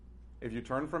 If you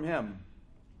turn from him,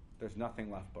 there's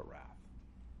nothing left but wrath.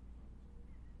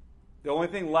 The only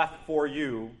thing left for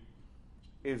you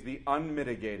is the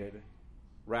unmitigated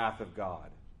wrath of God.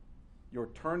 You're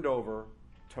turned over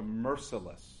to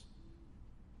merciless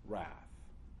wrath.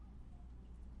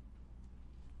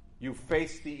 You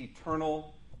face the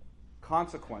eternal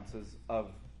consequences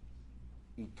of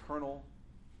eternal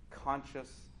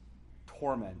conscious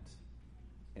torment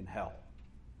in hell.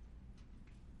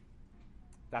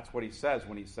 That's what he says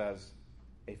when he says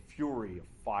a fury of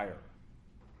fire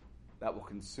that will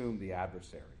consume the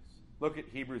adversaries. Look at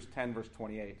Hebrews 10, verse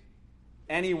 28.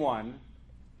 Anyone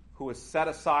who has set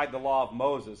aside the law of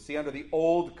Moses, see, under the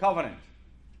old covenant,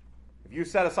 If you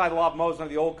set aside the law of Moses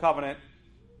under the old covenant,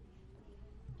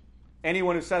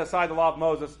 anyone who set aside the law of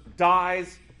Moses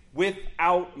dies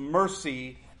without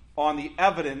mercy on the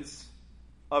evidence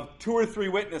of 2 or 3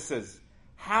 witnesses.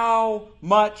 How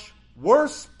much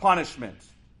worse punishment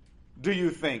do you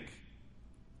think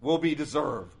will be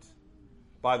deserved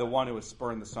by the one who has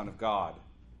spurned the Son of God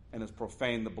and has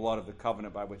profaned the blood of the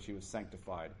covenant by which he was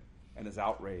sanctified and has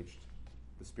outraged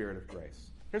the Spirit of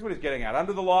grace? Here's what he's getting at.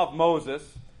 Under the law of Moses,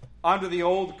 under the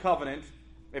old covenant,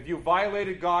 if you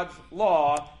violated God's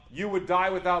law, you would die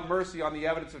without mercy on the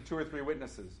evidence of 2 or 3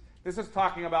 witnesses. This is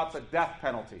talking about the death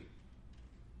penalty.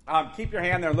 Keep your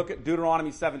hand there and look at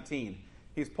Deuteronomy 17.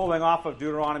 He's pulling off of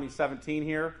Deuteronomy 17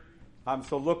 here.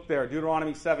 So look there,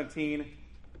 Deuteronomy 17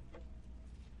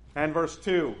 and verse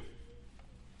 2.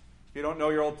 If you don't know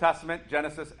your Old Testament,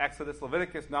 Genesis, Exodus,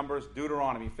 Leviticus, Numbers,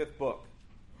 Deuteronomy, 5th book.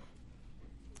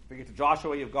 If you get to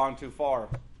Joshua, you've gone too far.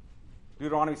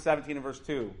 Deuteronomy 17 and verse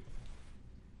 2.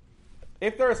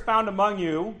 If there is found among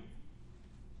you,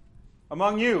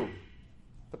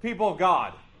 the people of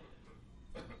God,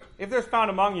 if there's found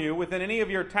among you within any of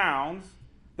your towns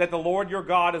that the Lord your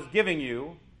God is giving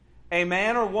you, a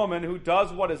man or woman who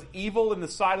does what is evil in the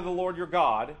sight of the Lord your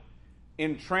God,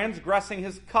 in transgressing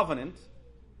his covenant,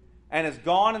 and has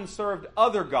gone and served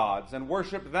other gods and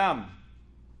worshipped them,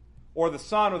 or the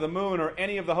sun or the moon or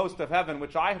any of the host of heaven,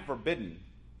 which I have forbidden,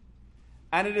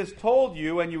 and it is told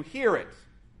you and you hear it,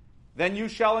 then you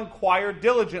shall inquire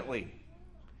diligently.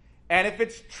 And if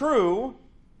it's true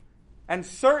and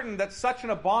certain that such an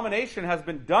abomination has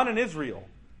been done in Israel,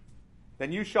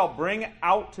 then you shall bring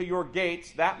out to your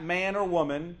gates that man or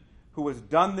woman who has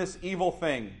done this evil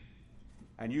thing,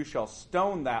 and you shall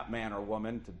stone that man or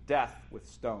woman to death with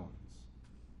stones.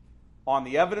 On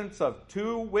the evidence of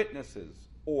 2 witnesses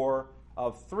or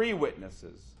of 3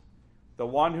 witnesses, the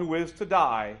one who is to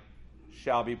die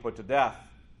shall be put to death.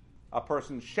 A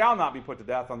person shall not be put to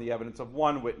death on the evidence of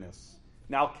 1 witness.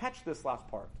 Now catch this last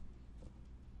part.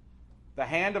 The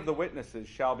hand of the witnesses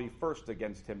shall be first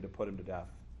against him to put him to death,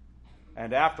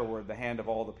 and afterward the hand of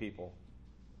all the people.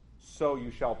 So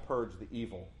you shall purge the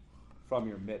evil from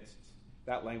your midst.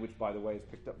 That language, by the way, is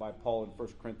picked up by Paul in 1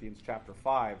 Corinthians chapter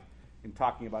 5 in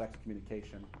talking about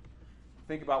excommunication.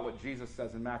 Think about what Jesus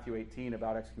says in Matthew 18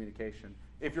 about excommunication.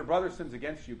 If your brother sins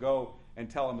against you, go and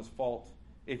tell him his fault.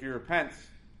 If he repents,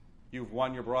 you've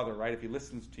won your brother, right? If he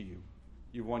listens to you,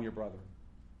 you've won your brother.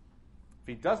 If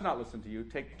he does not listen to you,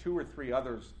 take 2 or 3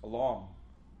 others along,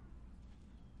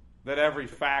 that every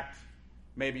fact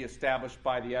may be established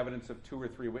by the evidence of 2 or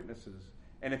 3 witnesses.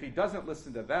 And if he doesn't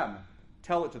listen to them,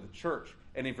 tell it to the church.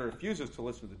 And if he refuses to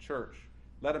listen to the church,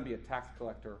 let him be a tax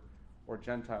collector or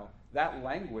Gentile. That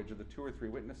language of the 2 or 3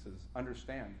 witnesses,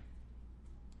 understand,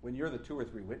 when you're the 2 or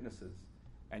 3 witnesses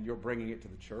and you're bringing it to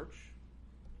the church,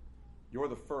 you're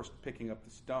the first picking up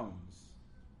the stones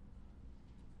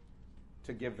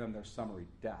to give them their summary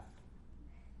death.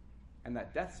 And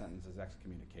that death sentence is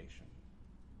excommunication,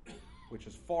 which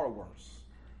is far worse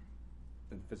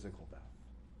than physical death.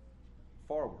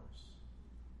 Far worse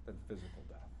than physical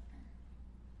death.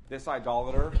 This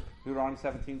idolater, Deuteronomy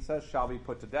 17 says, shall be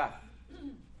put to death.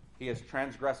 He has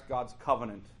transgressed God's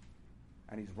covenant,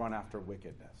 and he's run after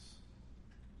wickedness.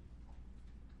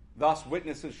 Thus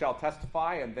witnesses shall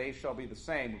testify, and they shall be the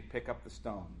same who pick up the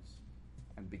stones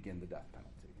and begin the death penalty.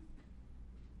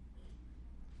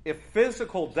 If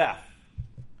physical death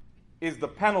is the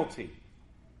penalty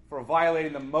for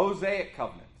violating the Mosaic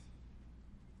covenant,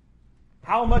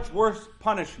 how much worse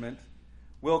punishment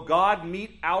will God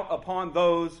mete out upon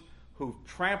those who've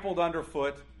trampled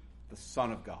underfoot the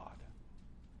Son of God,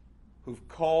 who've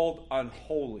called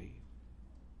unholy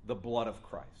the blood of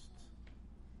Christ,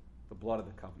 the blood of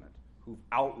the covenant, who've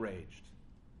outraged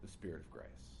the Spirit of grace?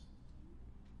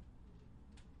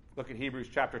 Look at Hebrews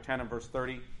chapter 10 and verse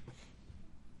 30.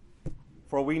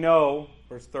 For we know,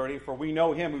 verse 30, for we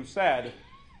know him who said,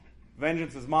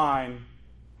 vengeance is mine,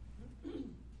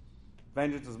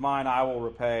 I will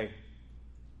repay.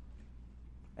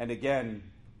 And again,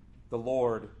 the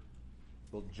Lord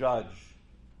will judge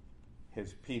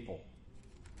his people.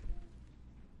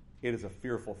 It is a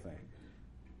fearful thing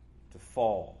to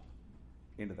fall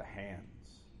into the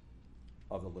hands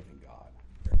of the living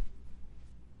God.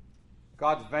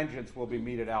 God's vengeance will be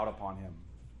meted out upon him.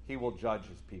 He will judge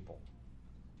his people.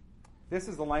 This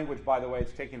is the language, by the way,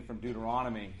 it's taken from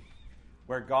Deuteronomy,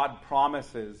 where God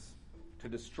promises to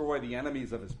destroy the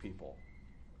enemies of his people.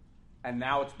 And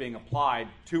now it's being applied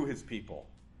to his people.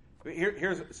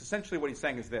 Here's essentially what he's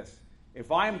saying is this.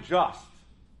 If I am just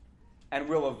and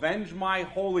will avenge my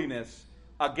holiness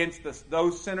against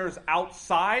those sinners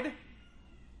outside,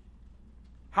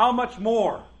 how much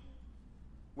more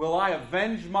will I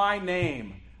avenge my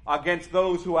name against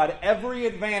those who had every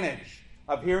advantage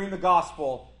of hearing the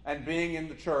gospel and being in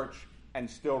the church and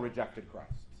still rejected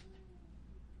Christ.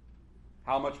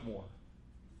 How much more?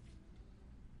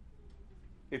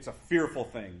 It's a fearful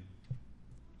thing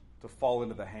to fall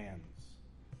into the hands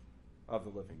of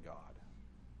the living God.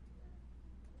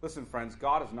 Listen, friends,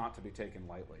 God is not to be taken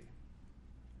lightly.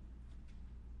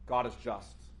 God is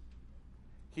just.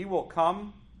 He will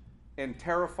come in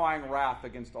terrifying wrath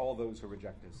against all those who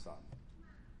reject his Son.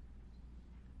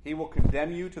 He will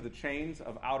condemn you to the chains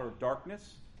of outer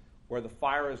darkness, where the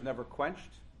fire is never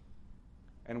quenched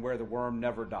and where the worm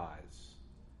never dies,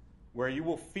 where you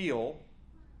will feel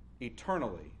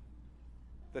eternally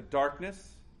the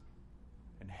darkness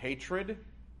and hatred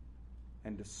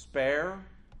and despair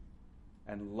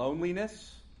and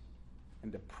loneliness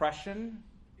and depression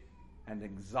and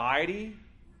anxiety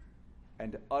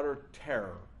and utter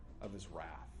terror of his wrath.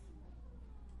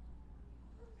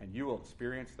 And you will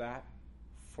experience that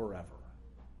forever.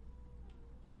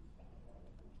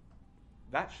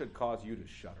 That should cause you to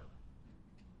shudder.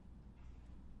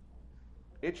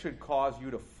 It should cause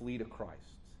you to flee to Christ.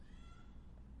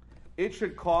 It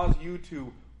should cause you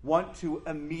to want to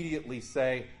immediately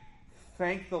say,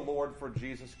 thank the Lord for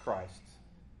Jesus Christ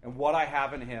and what I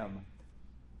have in him.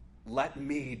 Let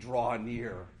me draw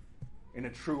near in a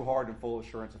true heart and full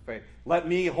assurance of faith. Let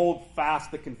me hold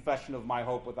fast the confession of my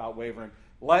hope without wavering.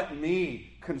 Let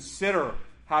me consider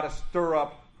how to stir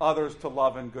up others to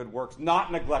love and good works, not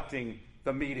neglecting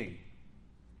the meeting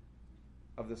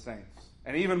of the saints.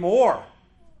 And even more,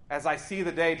 as I see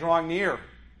the day drawing near,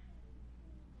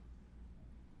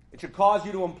 it should cause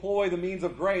you to employ the means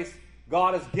of grace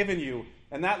God has given you.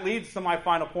 And that leads to my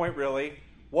final point, really.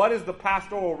 What is the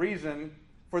pastoral reason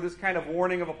for this kind of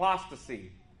warning of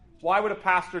apostasy? Why would a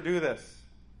pastor do this?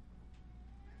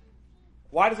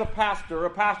 Why does a pastor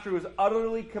who is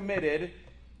utterly committed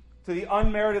to the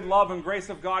unmerited love and grace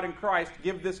of God in Christ,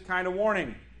 give this kind of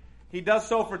warning? He does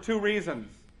so for two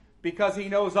reasons. Because he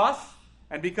knows us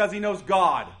and because he knows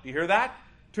God. Do you hear that?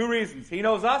 Two reasons. He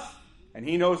knows us and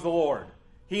he knows the Lord.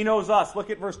 He knows us. Look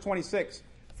at verse 26.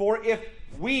 For if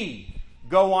we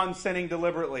go on sinning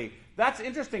deliberately. That's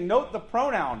interesting. Note the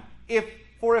pronoun. If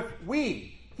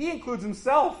we. He includes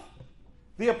himself.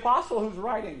 The apostle who's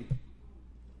writing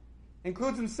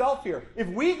includes himself here. If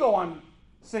we go on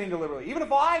sinning deliberately, even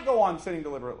if I go on sinning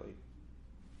deliberately,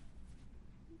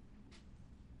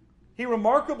 he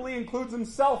remarkably includes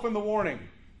himself in the warning.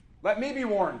 Let me be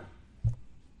warned.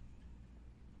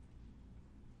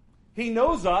 He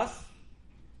knows us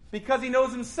because he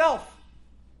knows himself.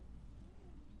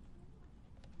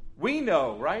 We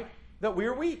know, right, that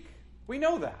we're weak. We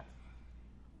know that.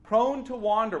 Prone to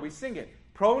wander. We sing it.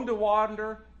 Prone to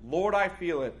wander, Lord, I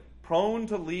feel it. Prone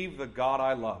to leave the God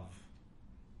I love.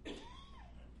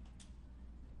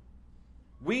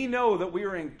 We know that we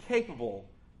are incapable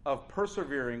of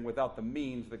persevering without the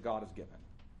means that God has given.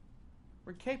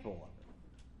 We're incapable of it.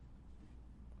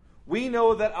 We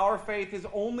know that our faith is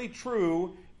only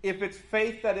true if it's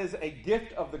faith that is a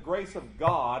gift of the grace of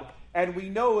God, and we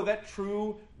know that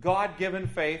true God-given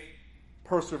faith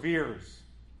perseveres.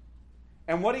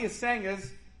 And what he is saying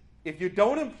is, if you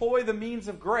don't employ the means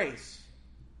of grace,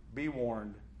 be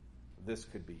warned, this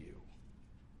could be you.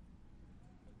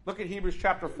 Look at Hebrews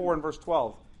chapter 4 and verse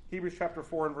 12. Hebrews chapter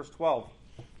 4 and verse 12.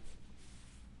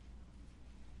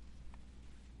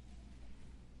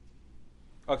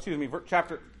 Oh, excuse me,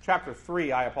 chapter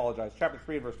 3, I apologize. Chapter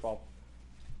 3 and verse 12.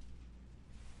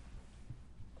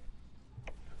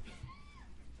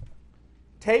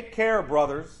 Take care,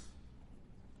 brothers.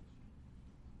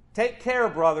 Take care,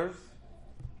 brothers.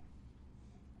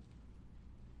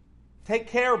 Take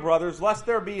care, brothers, lest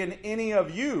there be in any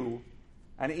of you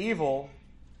an evil,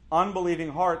 unbelieving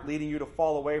heart leading you to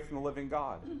fall away from the living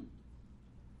God.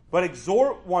 But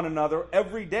exhort one another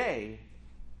every day,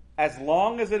 as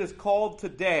long as it is called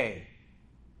today,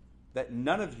 that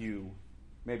none of you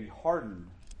may be hardened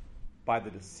by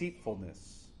the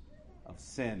deceitfulness of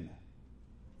sin.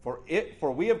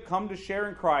 For we have come to share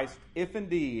in Christ, if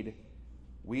indeed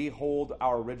we hold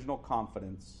our original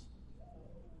confidence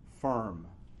firm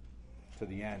to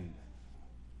the end.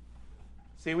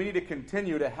 See, we need to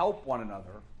continue to help one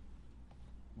another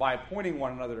by pointing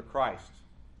one another to Christ.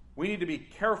 We need to be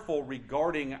careful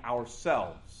regarding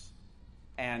ourselves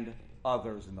and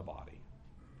others in the body.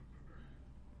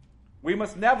 We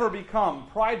must never become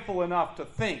prideful enough to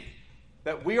think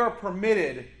that we are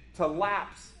permitted to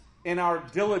lapse in our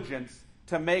diligence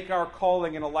to make our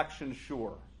calling and election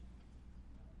sure.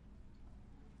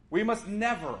 We must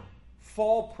never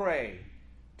fall prey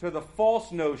to the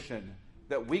false notion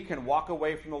that we can walk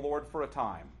away from the Lord for a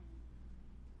time,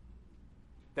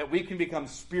 that we can become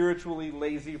spiritually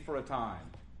lazy for a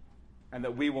time, and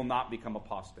that we will not become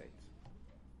apostates.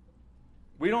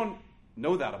 We don't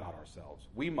know that about ourselves.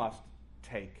 We must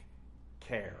take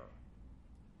care.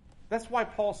 That's why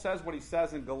Paul says what he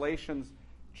says in Galatians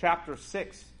chapter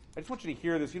 6. I just want you to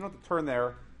hear this. You don't have to turn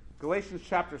there. Galatians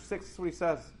chapter 6 is what he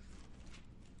says.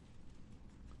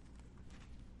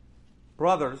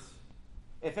 Brothers,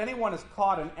 if anyone is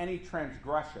caught in any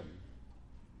transgression,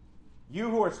 you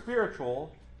who are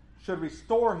spiritual should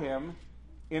restore him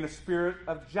in a spirit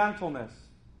of gentleness.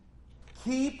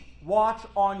 Keep watch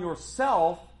on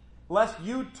yourself, lest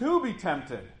you too be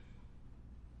tempted.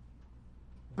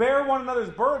 Bear one another's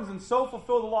burdens and so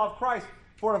fulfill the law of Christ.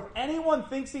 For if anyone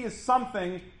thinks he is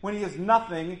something when he is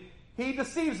nothing, he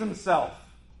deceives himself.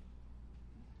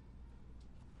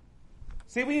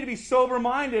 See, we need to be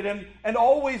sober-minded and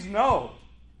always know,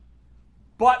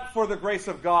 but for the grace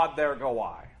of God, there go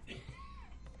I.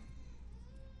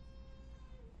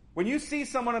 When you see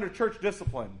someone under church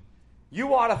discipline,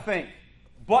 you ought to think,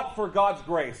 but for God's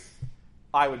grace,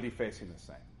 I would be facing the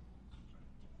same.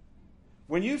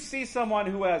 When you see someone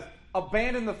who has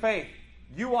abandoned the faith,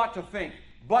 you ought to think,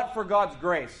 but for God's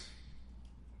grace,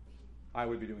 I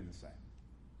would be doing the same.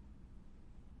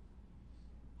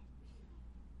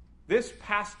 This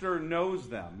pastor knows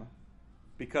them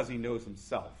because he knows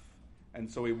himself. And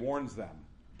so he warns them,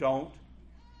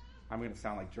 I'm going to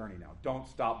sound like Journey now, don't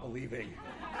stop believing.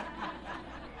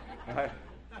 Right?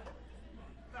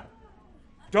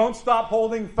 Don't stop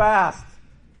holding fast.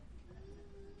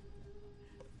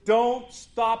 Don't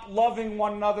stop loving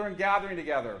one another and gathering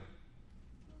together.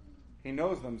 He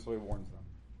knows them, so he warns them.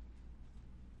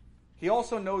 He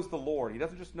also knows the Lord. He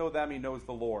doesn't just know them, he knows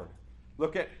the Lord.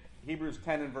 Look at Hebrews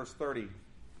 10 and verse 30.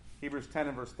 Hebrews 10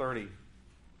 and verse 30.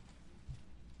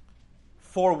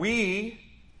 For we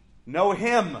know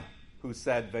him who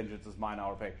said, vengeance is mine, I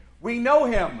will repay. We know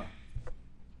him.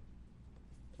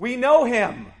 We know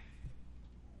him.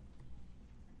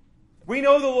 We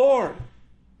know the Lord.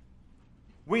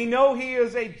 We know he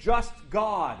is a just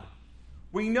God.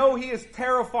 We know he is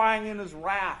terrifying in his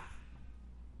wrath.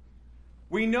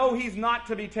 We know he's not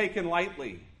to be taken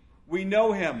lightly. We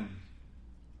know him.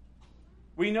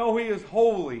 We know he is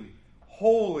holy,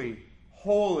 holy,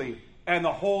 holy, and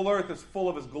the whole earth is full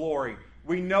of his glory.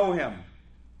 We know him.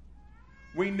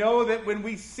 We know that when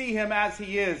we see him as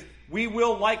he is, we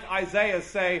will, like Isaiah,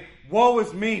 say, woe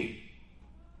is me,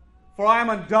 for I am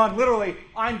undone. Literally,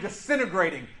 I'm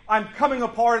disintegrating. I'm coming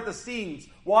apart at the seams.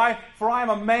 Why? For I am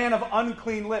a man of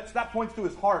unclean lips. That points to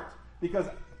his heart, because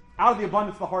out of the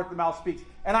abundance of the heart the mouth speaks.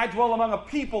 And I dwell among a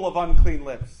people of unclean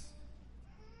lips.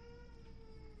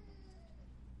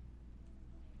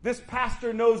 This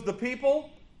pastor knows the people,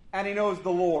 and he knows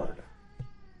the Lord.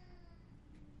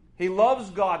 He loves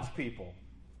God's people,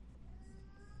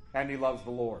 and he loves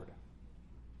the Lord.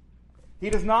 He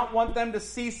does not want them to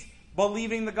cease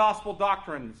believing the gospel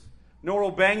doctrines, nor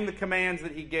obeying the commands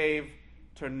that he gave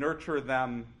to nurture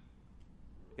them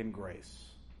in grace.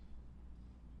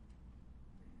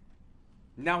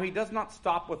 Now, he does not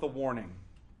stop with a warning.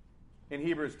 In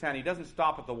Hebrews 10, he doesn't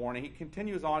stop at the warning. He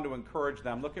continues on to encourage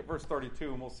them. Look at verse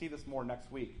 32, and we'll see this more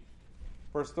next week.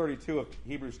 Verse 32 of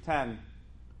Hebrews 10.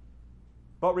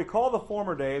 But recall the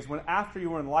former days when, after you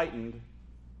were enlightened,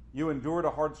 you endured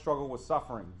a hard struggle with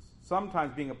sufferings,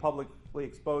 sometimes being publicly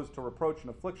exposed to reproach and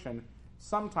affliction,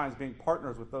 sometimes being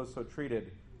partners with those so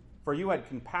treated. For you had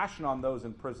compassion on those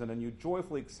in prison, and you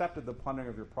joyfully accepted the plundering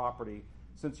of your property,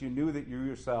 since you knew that you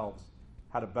yourselves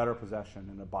had a better possession,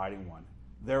 an abiding one.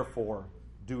 Therefore,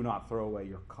 do not throw away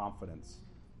your confidence,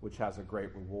 which has a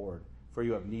great reward, for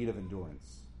you have need of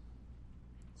endurance,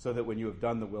 so that when you have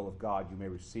done the will of God, you may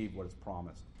receive what is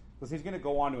promised. Because he's going to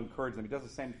go on to encourage them. He does the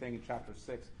same thing in chapter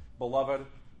 6. Beloved,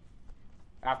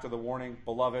 after the warning,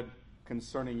 beloved,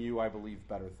 concerning you I believe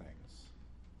better things.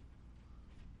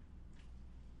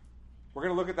 We're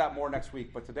going to look at that more next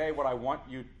week, but today what I want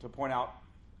you to point out,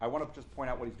 I want to just point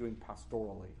out what he's doing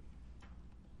pastorally.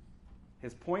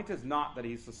 His point is not that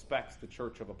he suspects the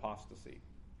church of apostasy.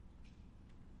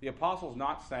 The apostle's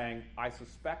not saying, I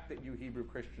suspect that you Hebrew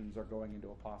Christians are going into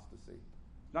apostasy.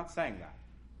 He's not saying that.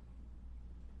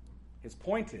 His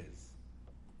point is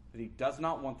that he does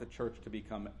not want the church to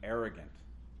become arrogant,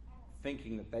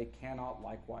 thinking that they cannot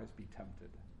likewise be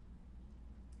tempted,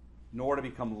 nor to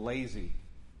become lazy,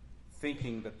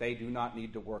 thinking that they do not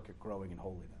need to work at growing in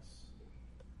holiness.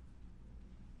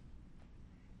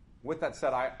 With that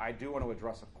said, I do want to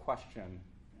address a question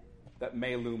that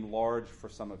may loom large for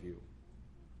some of you.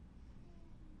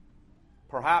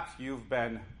 Perhaps you've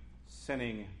been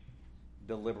sinning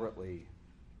deliberately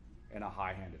in a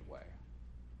high-handed way.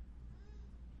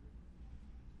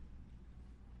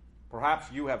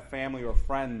 Perhaps you have family or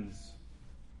friends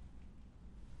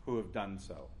who have done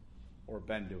so or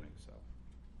been doing so.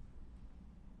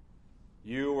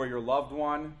 You or your loved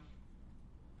one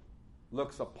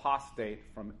looks apostate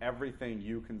from everything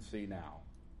you can see now.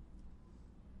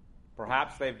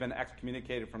 Perhaps they've been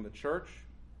excommunicated from the church.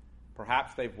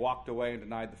 Perhaps they've walked away and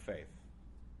denied the faith.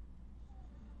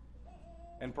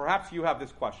 And perhaps you have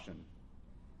this question: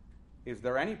 is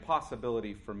there any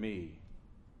possibility for me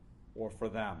or for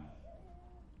them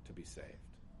to be saved?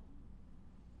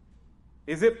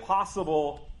 Is it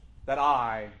possible that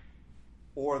I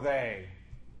or they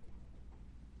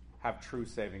have true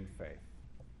saving faith?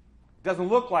 It doesn't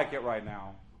look like it right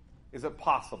now. Is it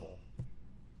possible?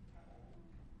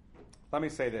 Let me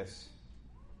say this.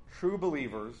 True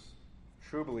believers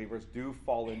do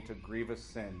fall into grievous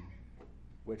sin,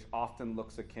 which often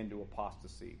looks akin to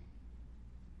apostasy,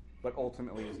 but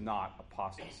ultimately is not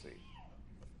apostasy.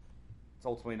 It's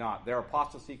ultimately not. Their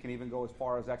apostasy can even go as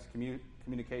far as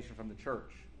excommunication from the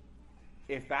church.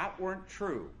 If that weren't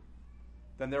true,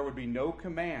 then there would be no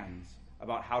commands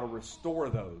about how to restore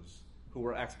those who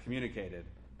were excommunicated,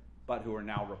 but who are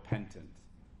now repentant,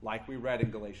 like we read in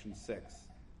Galatians 6,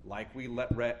 like we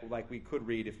could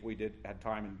read if we had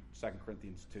time in 2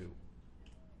 Corinthians 2.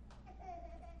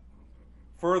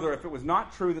 Further, if it was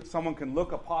not true that someone can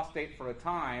look apostate for a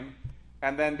time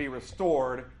and then be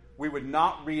restored, we would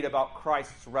not read about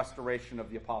Christ's restoration of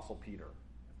the Apostle Peter.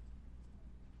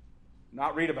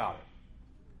 Not read about it.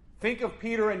 Think of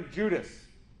Peter and Judas,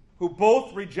 who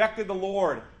both rejected the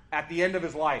Lord at the end of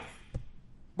his life.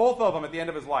 Both of them at the end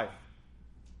of his life.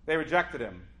 They rejected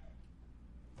him.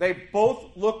 They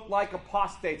both looked like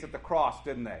apostates at the cross,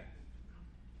 didn't they?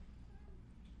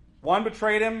 One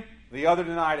betrayed him, the other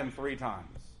denied him 3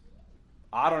 times.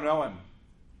 I don't know him.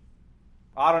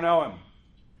 I don't know him.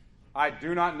 I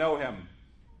do not know him.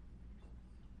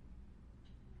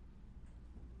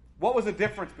 What was the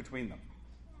difference between them?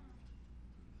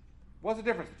 What was the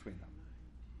difference between them?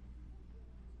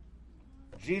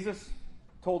 Jesus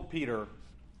told Peter,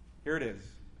 here it is.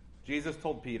 Jesus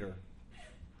told Peter,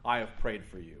 I have prayed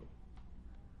for you,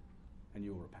 and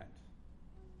you will repent.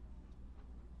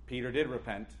 Peter did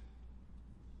repent.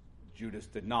 Judas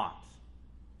did not.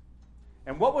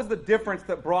 And what was the difference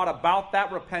that brought about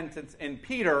that repentance in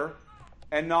Peter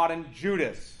and not in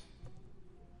Judas?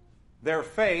 Their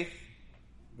faith,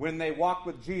 when they walked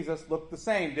with Jesus, looked the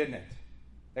same, didn't it?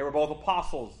 They were both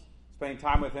apostles, spending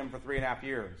time with him for 3.5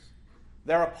 years.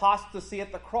 Their apostasy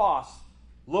at the cross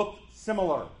looked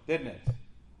similar, didn't it?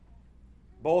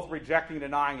 Both rejecting and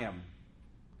denying him.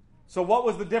 So what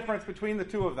was the difference between the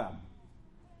two of them?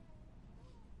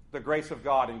 The grace of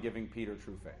God in giving Peter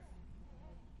true faith.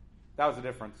 That was the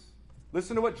difference.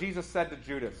 Listen to what Jesus said to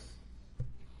Judas.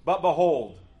 But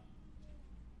behold,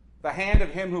 the hand of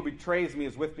him who betrays me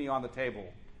is with me on the table.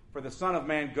 For the Son of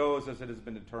Man goes as it has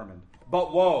been determined.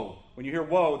 But woe, when you hear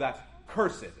woe, that's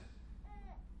cursed.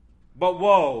 But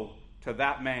woe to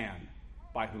that man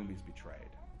by whom he's betrayed.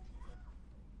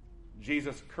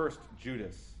 Jesus cursed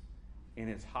Judas in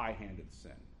his high-handed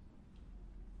sin.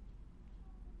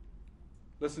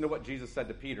 Listen to what Jesus said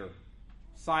to Peter.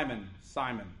 Simon,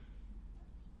 Simon.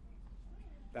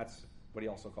 That's what he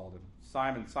also called him.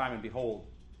 Simon, Simon, behold,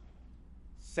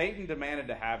 Satan demanded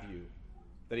to have you,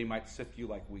 that he might sift you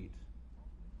like wheat.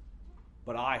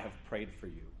 But I have prayed for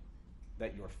you,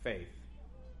 that your faith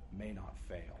may not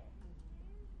fail.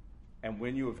 And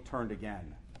when you have turned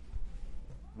again,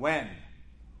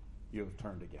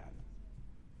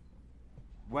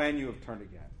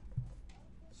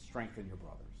 strengthen your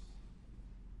brothers.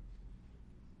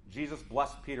 Jesus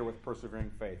blessed Peter with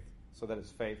persevering faith, so that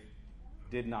his faith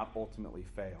did not ultimately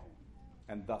fail.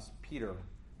 And thus Peter,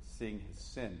 seeing his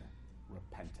sin,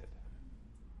 repented.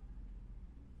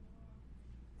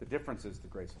 The difference is the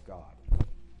grace of God.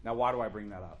 Now, why do I bring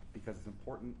that up? Because it's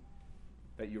important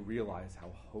that you realize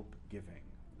how hope-giving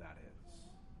that is.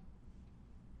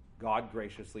 God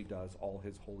graciously does all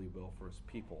his holy will for his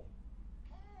people.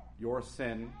 Your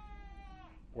sin,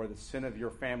 or the sin of your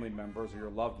family members or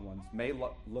your loved ones, may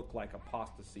look like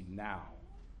apostasy now.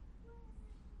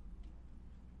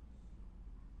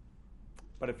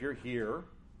 But if you're here,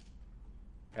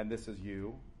 and this is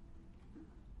you,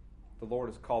 the Lord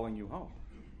is calling you home.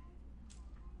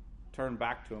 Turn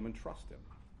back to him and trust him.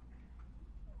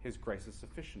 His grace is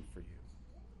sufficient for you.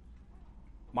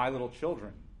 My little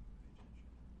children,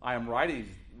 I am writing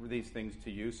these things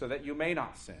to you so that you may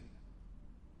not sin.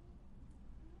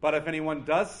 But if anyone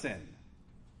does sin,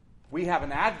 we have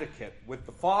an advocate with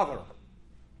the Father,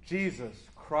 Jesus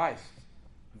Christ,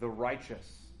 the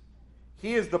righteous.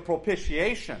 He is the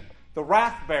propitiation, the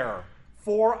wrath bearer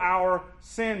for our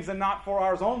sins, and not for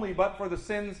ours only, but for the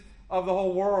sins of the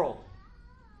whole world.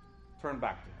 Turn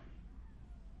back to him.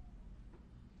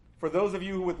 For those of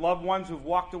you with loved ones who've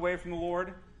walked away from the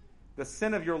Lord, the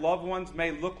sin of your loved ones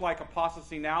may look like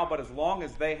apostasy now, but as long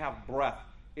as they have breath,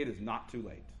 it is not too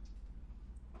late.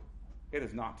 It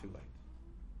is not too late.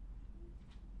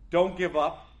 Don't give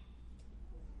up.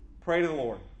 Pray to the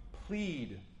Lord.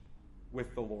 Plead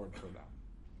with the Lord for them.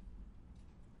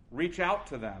 Reach out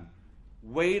to them.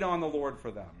 Wait on the Lord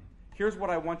for them. Here's what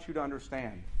I want you to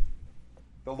understand.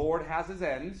 The Lord has his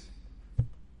ends,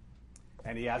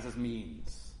 and he has his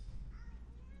means.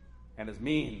 And his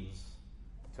means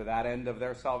to that end of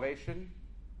their salvation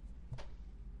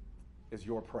is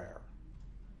your prayer.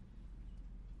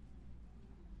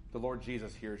 The Lord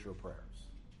Jesus hears your prayers.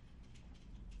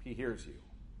 He hears you,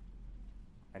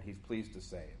 and he's pleased to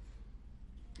save.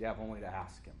 You have only to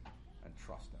ask him and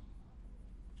trust him.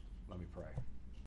 Let me pray.